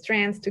of the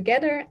strands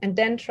together and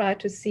then try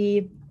to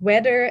see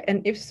whether,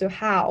 and if so,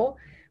 how,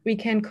 we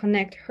can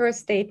connect her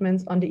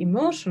statements on the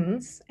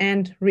emotions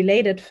and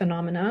related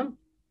phenomena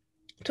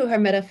to her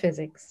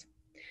metaphysics.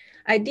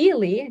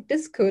 Ideally,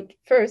 this could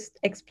first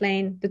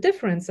explain the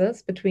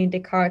differences between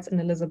Descartes' and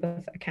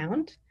Elisabeth's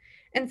account,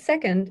 and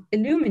second,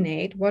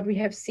 illuminate what we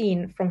have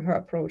seen from her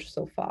approach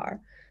so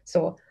far.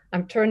 So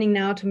I'm turning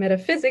now to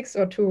metaphysics,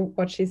 or to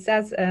what she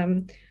says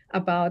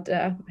about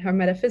her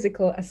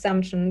metaphysical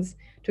assumptions,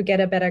 to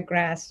get a better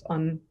grasp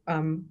on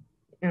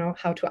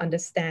how to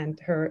understand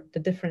the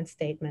different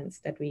statements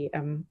that we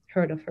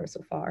heard of her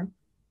so far.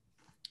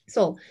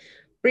 So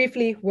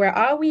briefly, where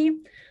are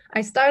we? I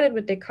started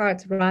with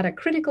Descartes' rather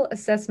critical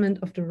assessment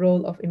of the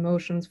role of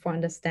emotions for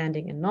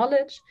understanding and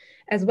knowledge,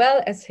 as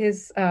well as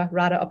his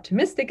rather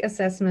optimistic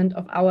assessment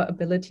of our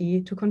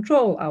ability to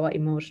control our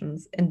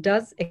emotions, and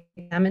thus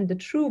examine the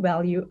true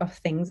value of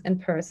things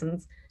and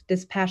persons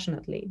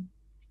dispassionately.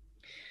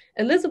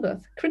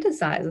 Elisabeth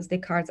criticizes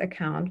Descartes'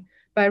 account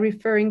by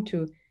referring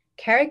to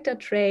character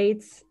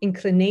traits,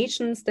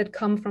 inclinations that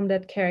come from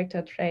that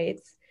character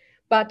traits,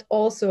 but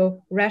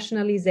also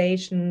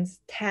rationalizations,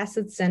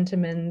 tacit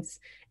sentiments,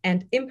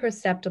 and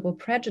imperceptible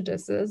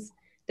prejudices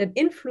that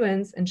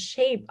influence and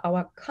shape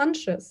our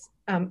conscious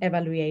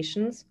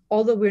evaluations,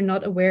 although we're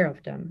not aware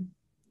of them.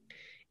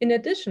 In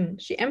addition,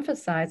 she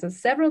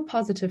emphasizes several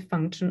positive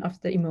functions of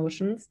the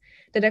emotions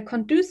that are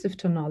conducive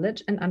to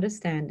knowledge and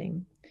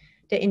understanding.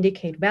 They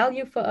indicate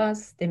value for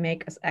us, they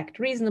make us act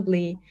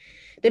reasonably,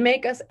 they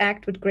make us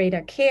act with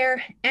greater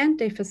care, and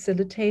they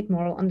facilitate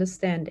moral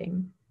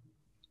understanding.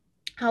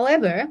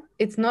 However,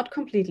 it's not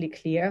completely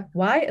clear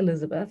why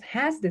Elisabeth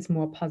has this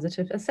more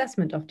positive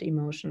assessment of the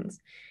emotions,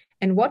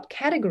 and what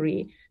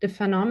category the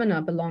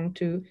phenomena belong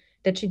to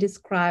that she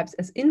describes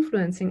as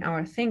influencing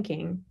our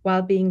thinking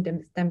while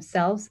being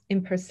themselves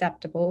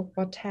imperceptible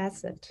or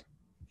tacit.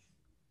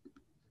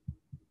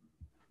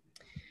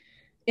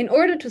 In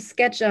order to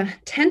sketch a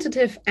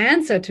tentative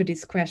answer to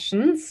these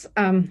questions,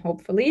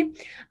 hopefully,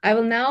 I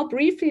will now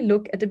briefly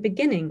look at the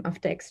beginning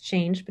of the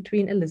exchange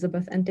between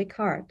Elisabeth and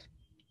Descartes.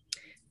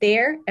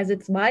 There, as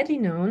it's widely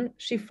known,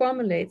 she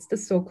formulates the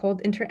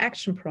so-called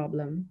interaction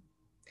problem.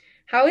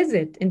 How is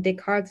it in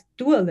Descartes'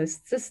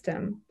 dualist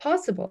system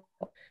possible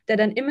that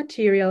an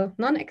immaterial,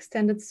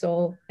 non-extended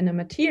soul and a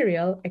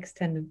material,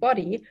 extended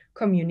body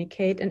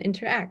communicate and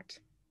interact?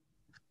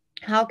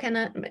 How can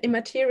an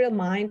immaterial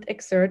mind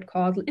exert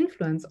causal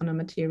influence on a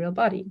material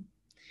body?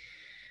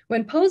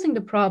 When posing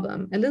the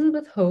problem,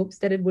 Elisabeth hopes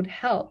that it would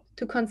help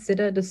to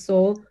consider the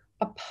soul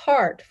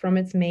apart from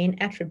its main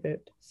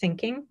attribute,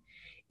 thinking,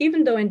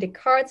 even though in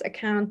Descartes'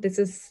 account this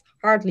is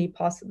hardly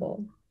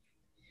possible.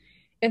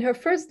 In her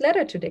first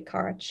letter to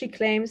Descartes, she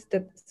claims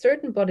that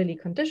certain bodily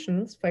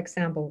conditions, for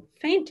example,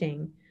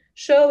 fainting,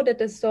 show that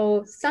the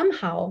soul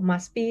somehow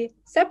must be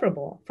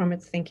separable from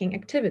its thinking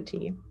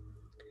activity.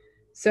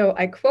 So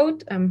I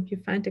quote, you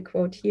find the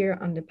quote here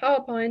on the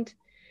PowerPoint.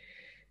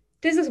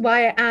 "This is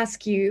why I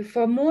ask you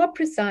for a more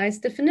precise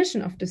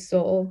definition of the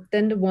soul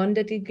than the one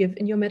that you give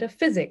in your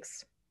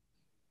metaphysics.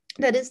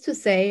 That is to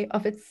say,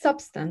 of its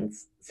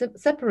substance,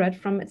 separate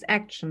from its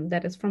action,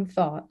 that is, from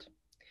thought.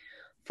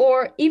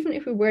 For even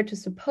if we were to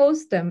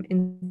suppose them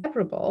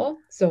inseparable,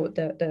 so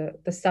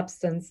the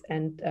substance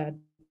and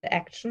the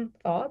action,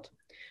 thought,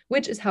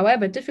 which is,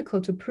 however,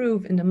 difficult to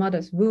prove in the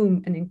mother's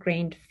womb and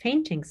ingrained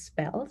fainting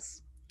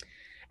spells,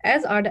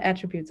 as are the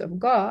attributes of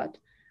God,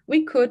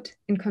 we could,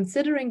 in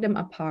considering them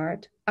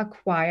apart,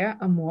 acquire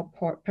a more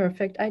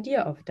perfect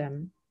idea of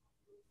them."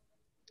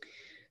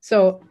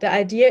 So the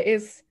idea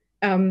is,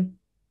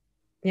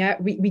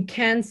 we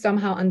can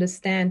somehow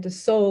understand the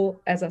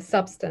soul as a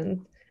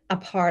substance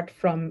apart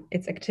from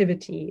its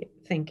activity,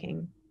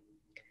 thinking.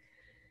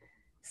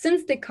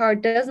 Since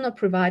Descartes does not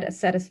provide a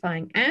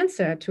satisfying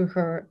answer to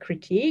her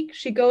critique,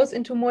 she goes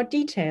into more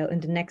detail in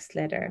the next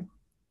letter.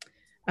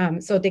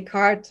 So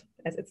Descartes,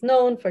 as it's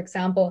known, for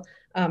example,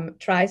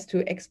 tries to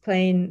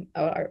explain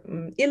or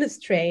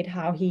illustrate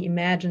how he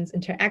imagines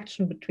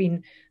interaction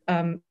between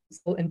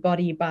soul and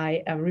body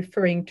by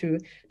referring to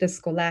the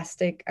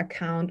scholastic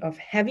account of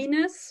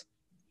heaviness.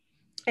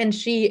 And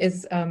she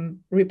is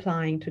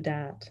replying to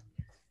that.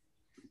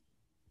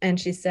 And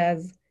she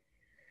says,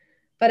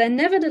 "But I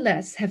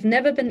nevertheless have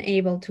never been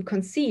able to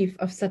conceive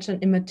of such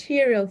an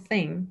immaterial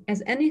thing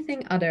as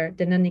anything other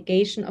than a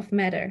negation of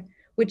matter,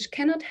 which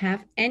cannot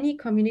have any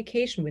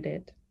communication with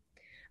it.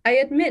 I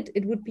admit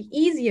it would be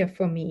easier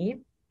for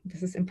me,"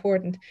 this is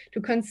important, "to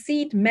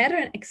concede matter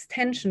and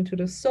extension to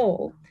the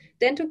soul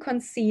than to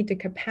concede the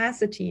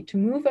capacity to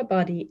move a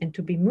body and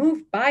to be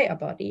moved by a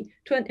body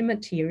to an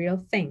immaterial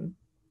thing.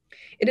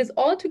 It is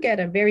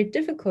altogether very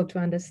difficult to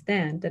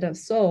understand that a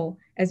soul,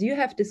 as you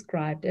have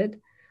described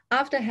it,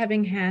 after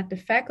having had the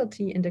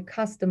faculty and the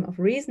custom of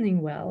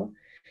reasoning well,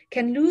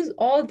 can lose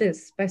all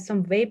this by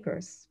some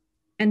vapors,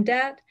 and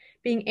that,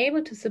 being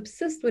able to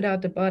subsist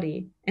without the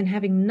body and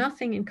having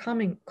nothing in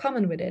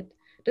common with it,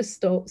 the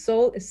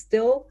soul is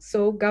still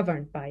so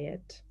governed by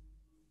it."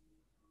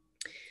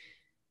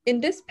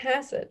 In this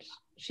passage,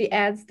 she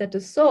adds that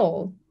the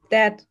soul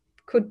that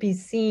could be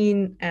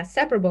seen as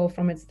separable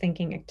from its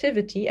thinking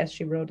activity, as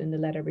she wrote in the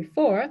letter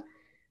before,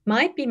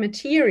 might be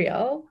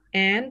material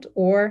and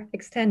or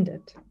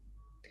extended.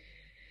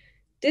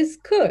 This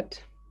could,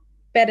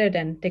 better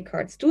than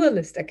Descartes'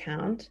 dualist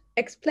account,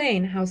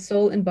 explain how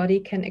soul and body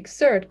can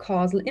exert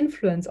causal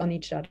influence on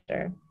each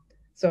other.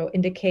 So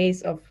in the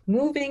case of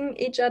moving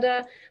each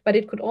other, but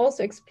it could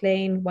also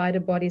explain why the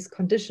body's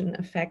condition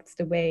affects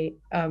the way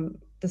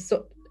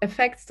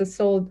affects the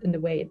soul in the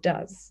way it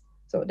does.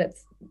 So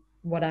that's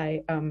what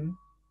I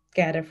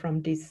gather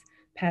from this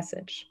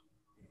passage.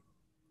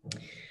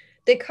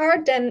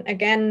 Descartes then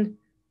again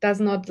does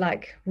not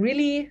like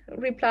really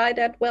reply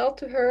that well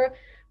to her,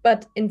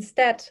 but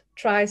instead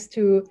tries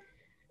to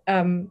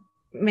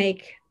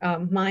make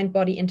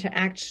mind-body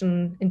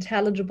interaction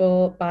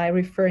intelligible by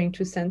referring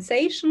to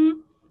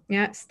sensation,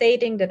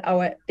 stating that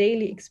our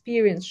daily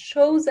experience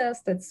shows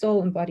us that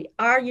soul and body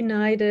are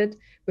united,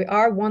 we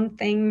are one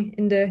thing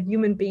in the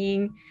human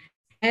being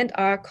and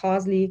are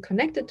causally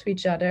connected to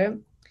each other.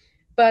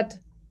 But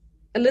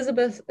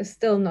Elisabeth is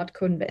still not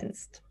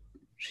convinced.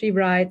 She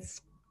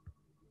writes,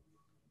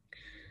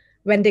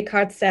 when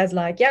Descartes says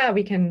like, yeah,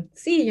 we can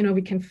see,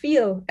 we can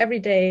feel every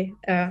day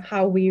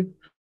how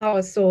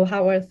our soul,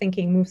 how our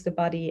thinking moves the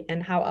body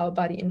and how our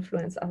body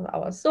influences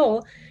our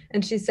soul.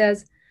 And she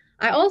says,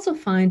 I also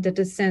find that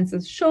the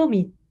senses show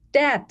me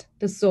that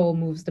the soul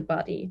moves the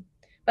body,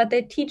 but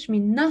they teach me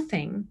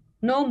nothing,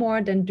 no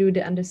more than do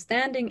the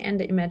understanding and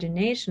the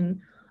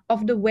imagination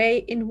of the way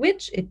in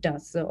which it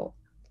does so.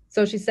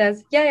 So she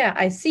says, yeah,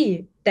 I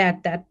see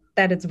that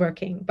it's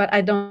working, but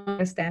I don't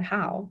understand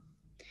how.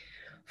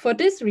 For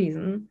this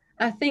reason,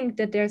 I think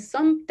that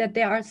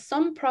there are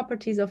some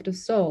properties of the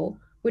soul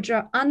which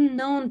are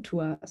unknown to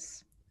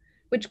us,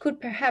 which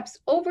could perhaps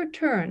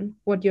overturn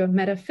what your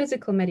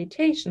metaphysical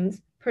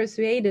meditations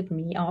persuaded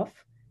me of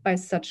by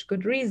such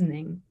good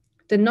reasoning,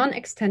 the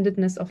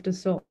non-extendedness of the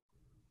soul.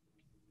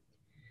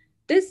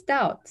 This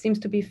doubt seems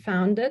to be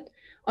founded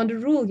on the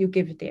rule you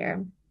give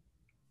there,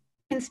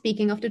 in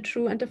speaking of the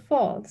true and the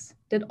false,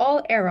 that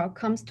all error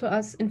comes to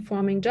us in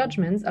forming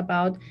judgments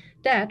about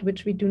that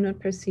which we do not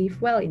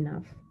perceive well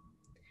enough.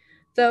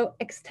 Though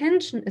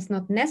extension is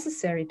not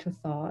necessary to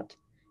thought,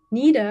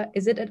 neither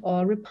is it at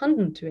all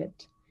repugnant to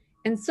it,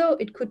 and so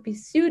it could be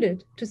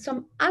suited to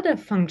some other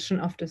function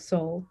of the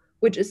soul,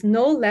 which is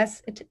no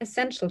less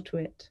essential to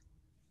it.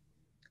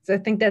 So I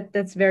think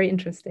that's very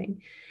interesting.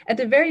 At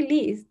the very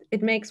least,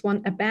 it makes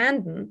one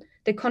abandon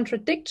the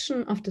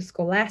contradiction of the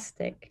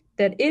scholastic,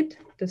 that it,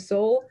 the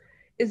soul,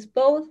 is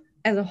both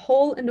as a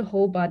whole in the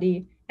whole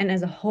body and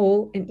as a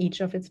whole in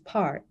each of its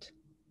parts.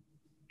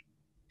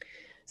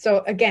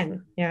 So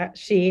again,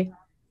 she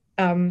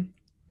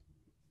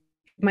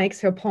makes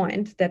her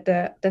point that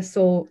the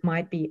soul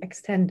might be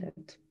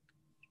extended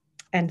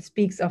and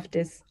speaks of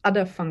these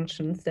other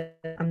functions that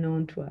are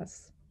unknown to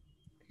us.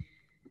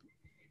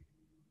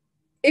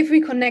 If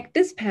we connect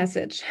this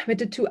passage with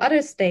the two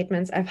other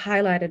statements I've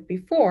highlighted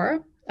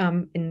before,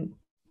 in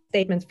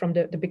statements from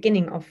the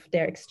beginning of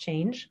their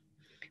exchange,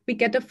 we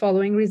get the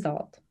following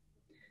result.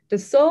 The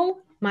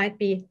soul might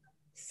be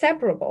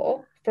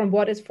separable from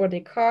what is for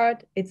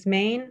Descartes its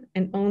main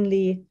and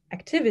only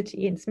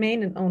activity, its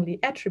main and only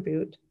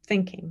attribute,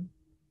 thinking.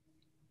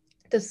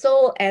 The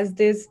soul as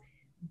this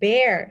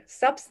bare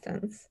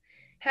substance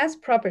has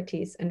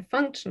properties and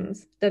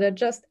functions that are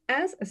just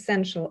as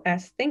essential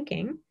as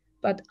thinking,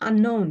 but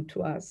unknown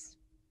to us.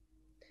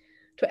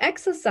 To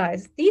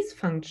exercise these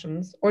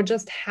functions or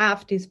just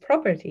have these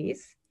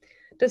properties,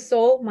 the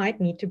soul might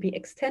need to be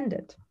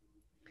extended.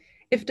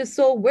 If the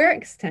soul were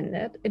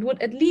extended, it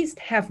would at least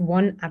have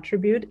one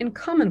attribute in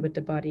common with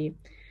the body,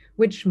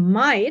 which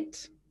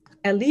might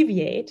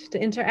alleviate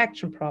the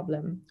interaction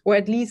problem, or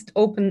at least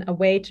open a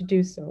way to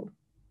do so.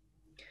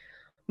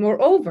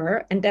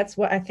 Moreover, and that's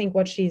what I think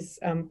what she's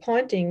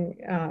pointing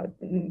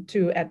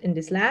to in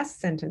this last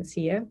sentence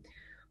here,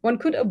 one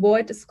could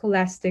avoid the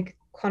scholastic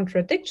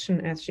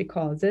contradiction, as she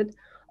calls it,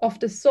 of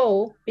the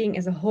soul being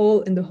as a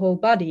whole in the whole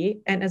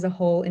body and as a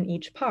whole in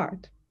each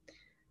part.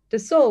 The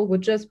soul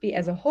would just be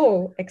as a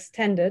whole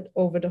extended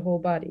over the whole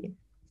body.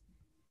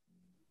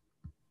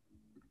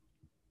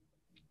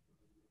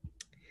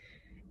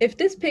 If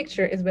this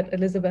picture is what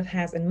Elisabeth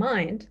has in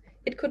mind,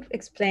 it could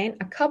explain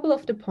a couple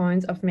of the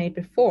points I've made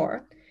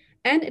before,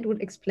 and it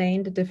would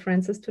explain the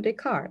differences to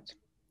Descartes.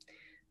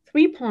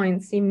 3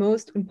 points seem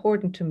most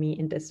important to me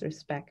in this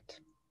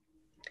respect.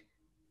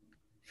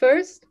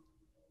 First,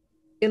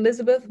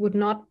 Elisabeth would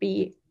not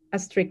be a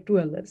strict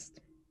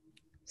dualist.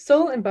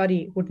 Soul and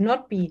body would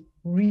not be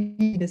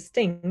really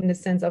distinct in the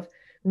sense of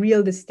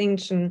real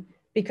distinction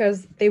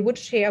because they would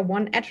share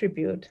one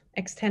attribute,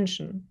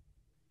 extension.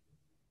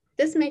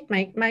 This might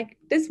make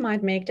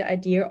the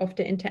idea of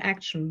the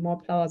interaction more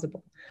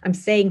plausible. I'm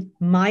saying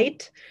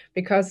might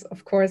because,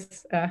 of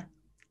course,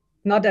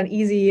 not an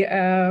easy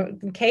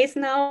case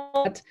now,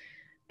 but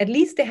at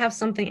least they have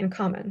something in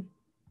common,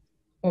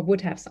 or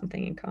would have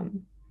something in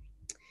common.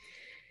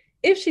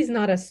 If she's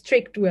not a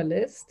strict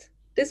dualist,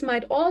 this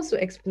might also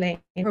explain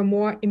her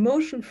more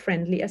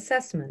emotion-friendly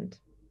assessment.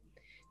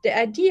 The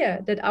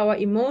idea that our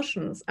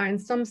emotions are in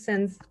some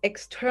sense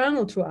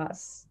external to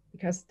us,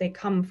 because they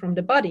come from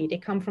the body, they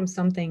come from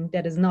something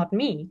that is not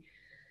me,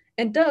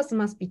 and thus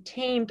must be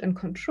tamed and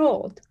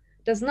controlled,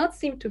 does not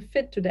seem to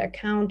fit to the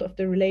account of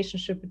the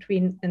relationship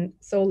between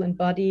soul and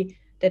body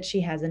that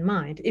she has in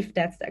mind, if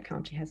that's the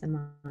account she has in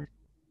mind.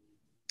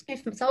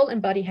 If soul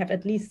and body have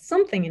at least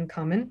something in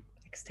common,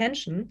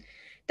 extension,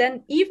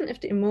 then even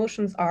if the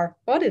emotions are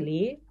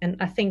bodily, and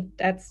I think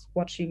that's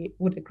what she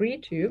would agree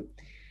to,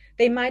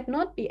 they might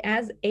not be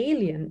as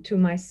alien to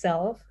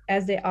myself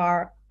as they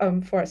are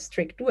for a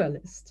strict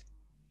dualist.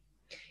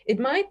 It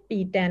might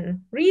be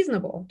then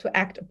reasonable to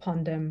act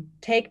upon them,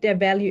 take their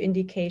value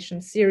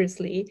indication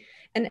seriously,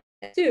 and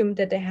assume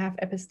that they have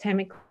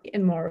epistemically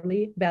and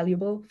morally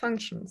valuable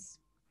functions.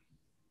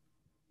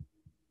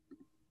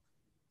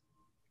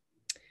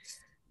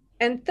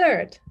 And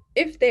third,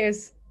 if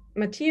there's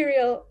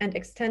material and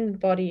extended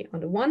body on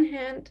the one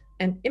hand,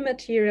 and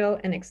immaterial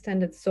and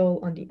extended soul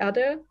on the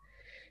other,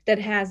 that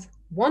has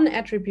one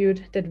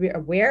attribute that we're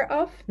aware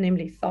of,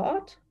 namely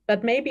thought,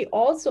 but maybe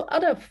also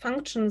other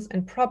functions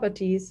and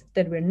properties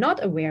that we're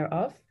not aware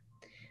of,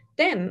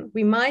 then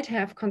we might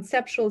have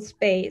conceptual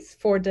space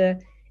for the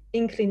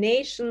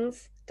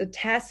inclinations, the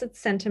tacit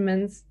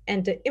sentiments,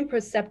 and the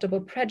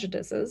imperceptible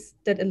prejudices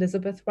that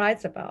Elisabeth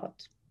writes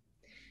about.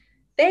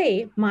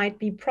 They might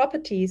be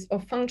properties or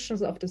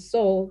functions of the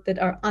soul that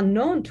are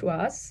unknown to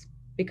us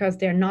because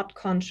they're not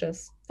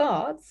conscious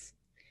thoughts,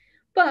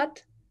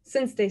 but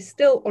since they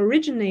still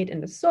originate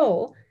in the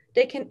soul,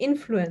 they can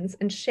influence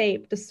and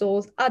shape the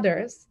soul's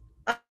other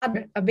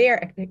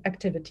aware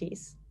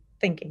activities,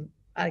 thinking,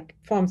 like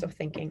forms of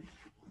thinking,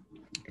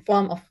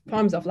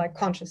 forms of like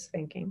conscious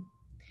thinking.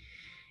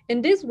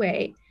 In this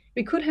way,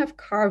 we could have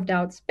carved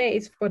out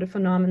space for the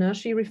phenomena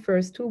she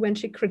refers to when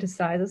she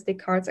criticizes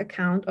Descartes'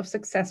 account of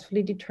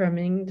successfully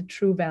determining the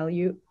true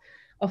value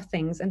of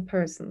things and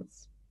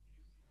persons.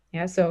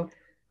 Yeah, so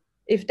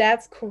if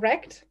that's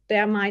correct,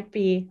 there might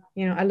be,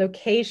 a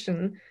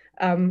location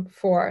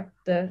for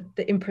the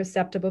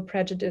imperceptible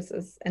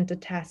prejudices and the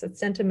tacit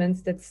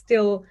sentiments that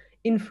still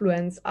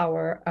influence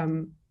our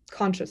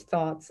conscious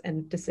thoughts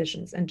and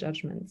decisions and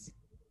judgments.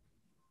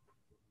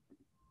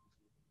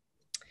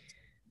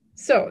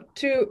 So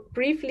to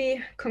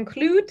briefly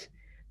conclude,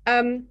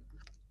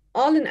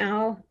 all in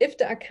all, if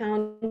the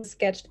account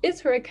sketched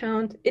is her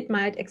account, it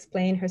might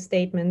explain her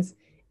statements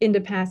in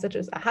the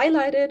passages I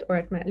highlighted, or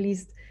it might at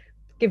least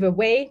give a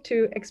way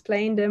to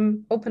explain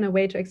them, open a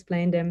way to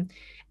explain them,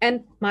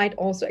 and might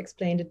also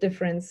explain the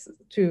difference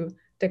to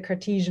the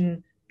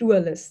Cartesian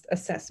dualist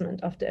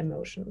assessment of the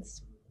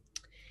emotions.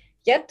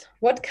 Yet,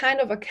 what kind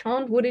of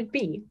account would it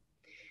be?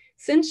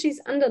 Since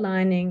she's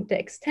underlining the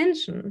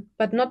extension,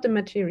 but not the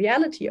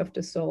materiality of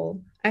the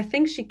soul, I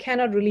think she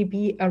cannot really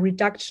be a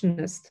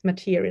reductionist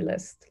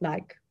materialist,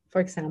 like,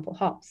 for example,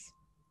 Hobbes.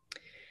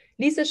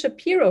 Lisa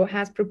Shapiro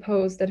has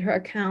proposed that her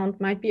account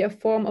might be a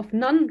form of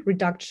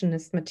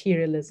non-reductionist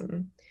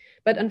materialism,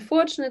 but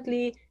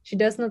unfortunately, she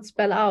does not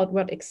spell out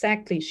what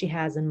exactly she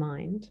has in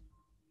mind.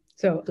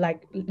 So,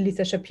 like,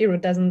 Lisa Shapiro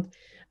doesn't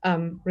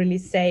really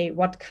say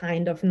what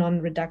kind of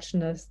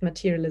non-reductionist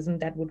materialism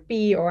that would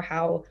be, or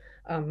how,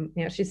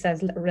 she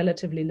says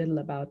relatively little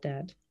about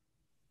that.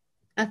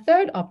 A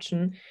third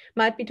option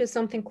might be to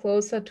something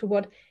closer to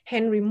what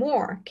Henry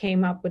Moore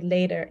came up with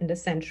later in the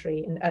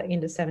century, in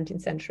the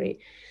 17th century,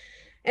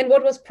 and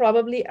what was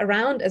probably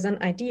around as an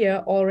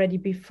idea already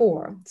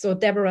before. So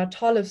Deborah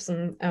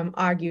Tollefson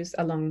argues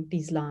along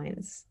these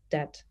lines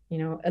that,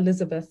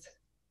 Elisabeth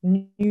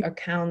knew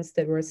accounts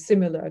that were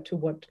similar to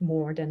what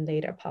Moore then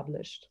later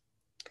published.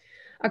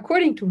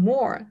 According to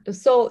Moore, the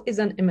soul is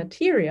an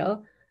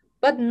immaterial,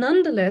 but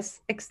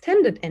nonetheless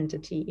extended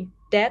entity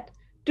that,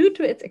 due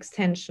to its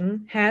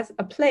extension, has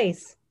a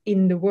place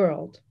in the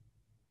world.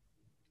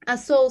 A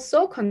soul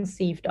so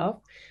conceived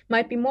of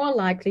might be more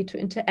likely to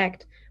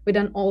interact with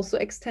an also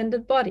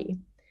extended body,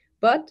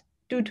 but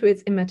due to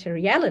its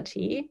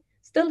immateriality,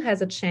 still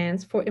has a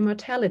chance for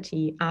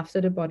immortality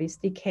after the body's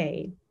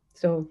decay.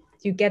 So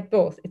you get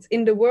both. It's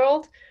in the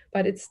world,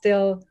 but it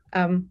still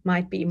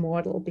might be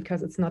immortal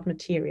because it's not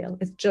material.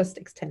 It's just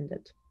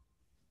extended.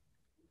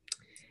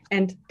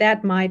 And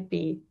that might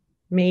be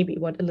maybe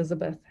what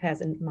Elisabeth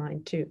has in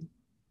mind too.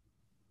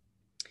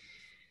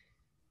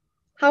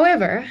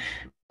 However,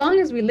 as long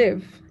as we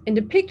live in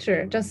the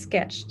picture just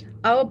sketched,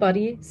 our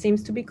body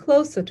seems to be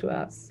closer to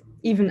us,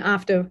 even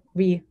after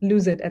we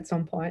lose it at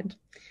some point,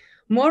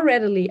 more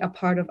readily a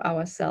part of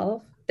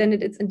ourself than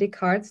it is in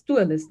Descartes'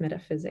 dualist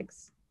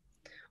metaphysics.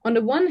 On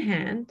the one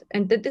hand,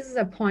 and this is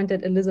a point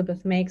that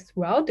Elisabeth makes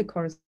throughout the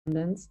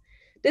correspondence,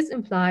 this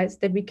implies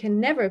that we can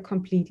never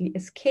completely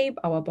escape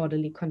our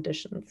bodily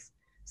conditions,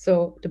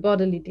 so the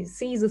bodily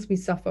diseases we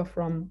suffer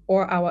from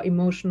or our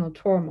emotional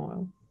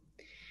turmoil.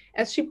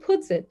 As she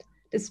puts it,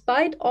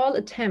 despite all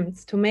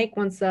attempts to make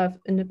oneself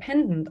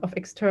independent of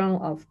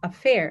external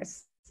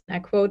affairs, I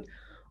quote,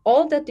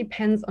 "all that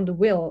depends on the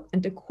will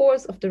and the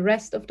course of the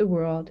rest of the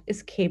world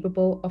is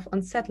capable of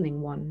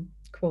unsettling one,"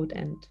 quote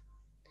end.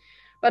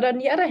 But on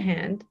the other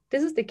hand,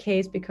 this is the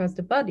case because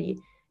the body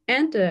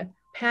and the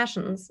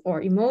passions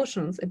or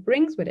emotions it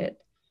brings with it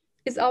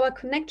is our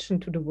connection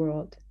to the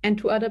world and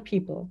to other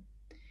people.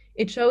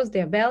 It shows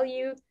their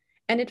value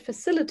and it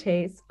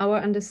facilitates our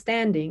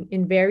understanding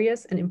in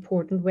various and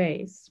important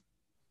ways.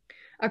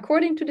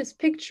 According to this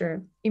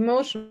picture,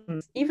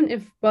 emotions, even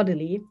if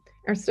bodily,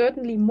 are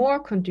certainly more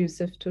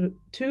conducive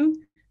to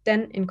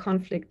than in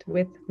conflict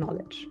with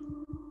knowledge.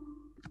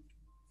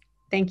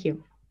 Thank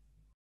you.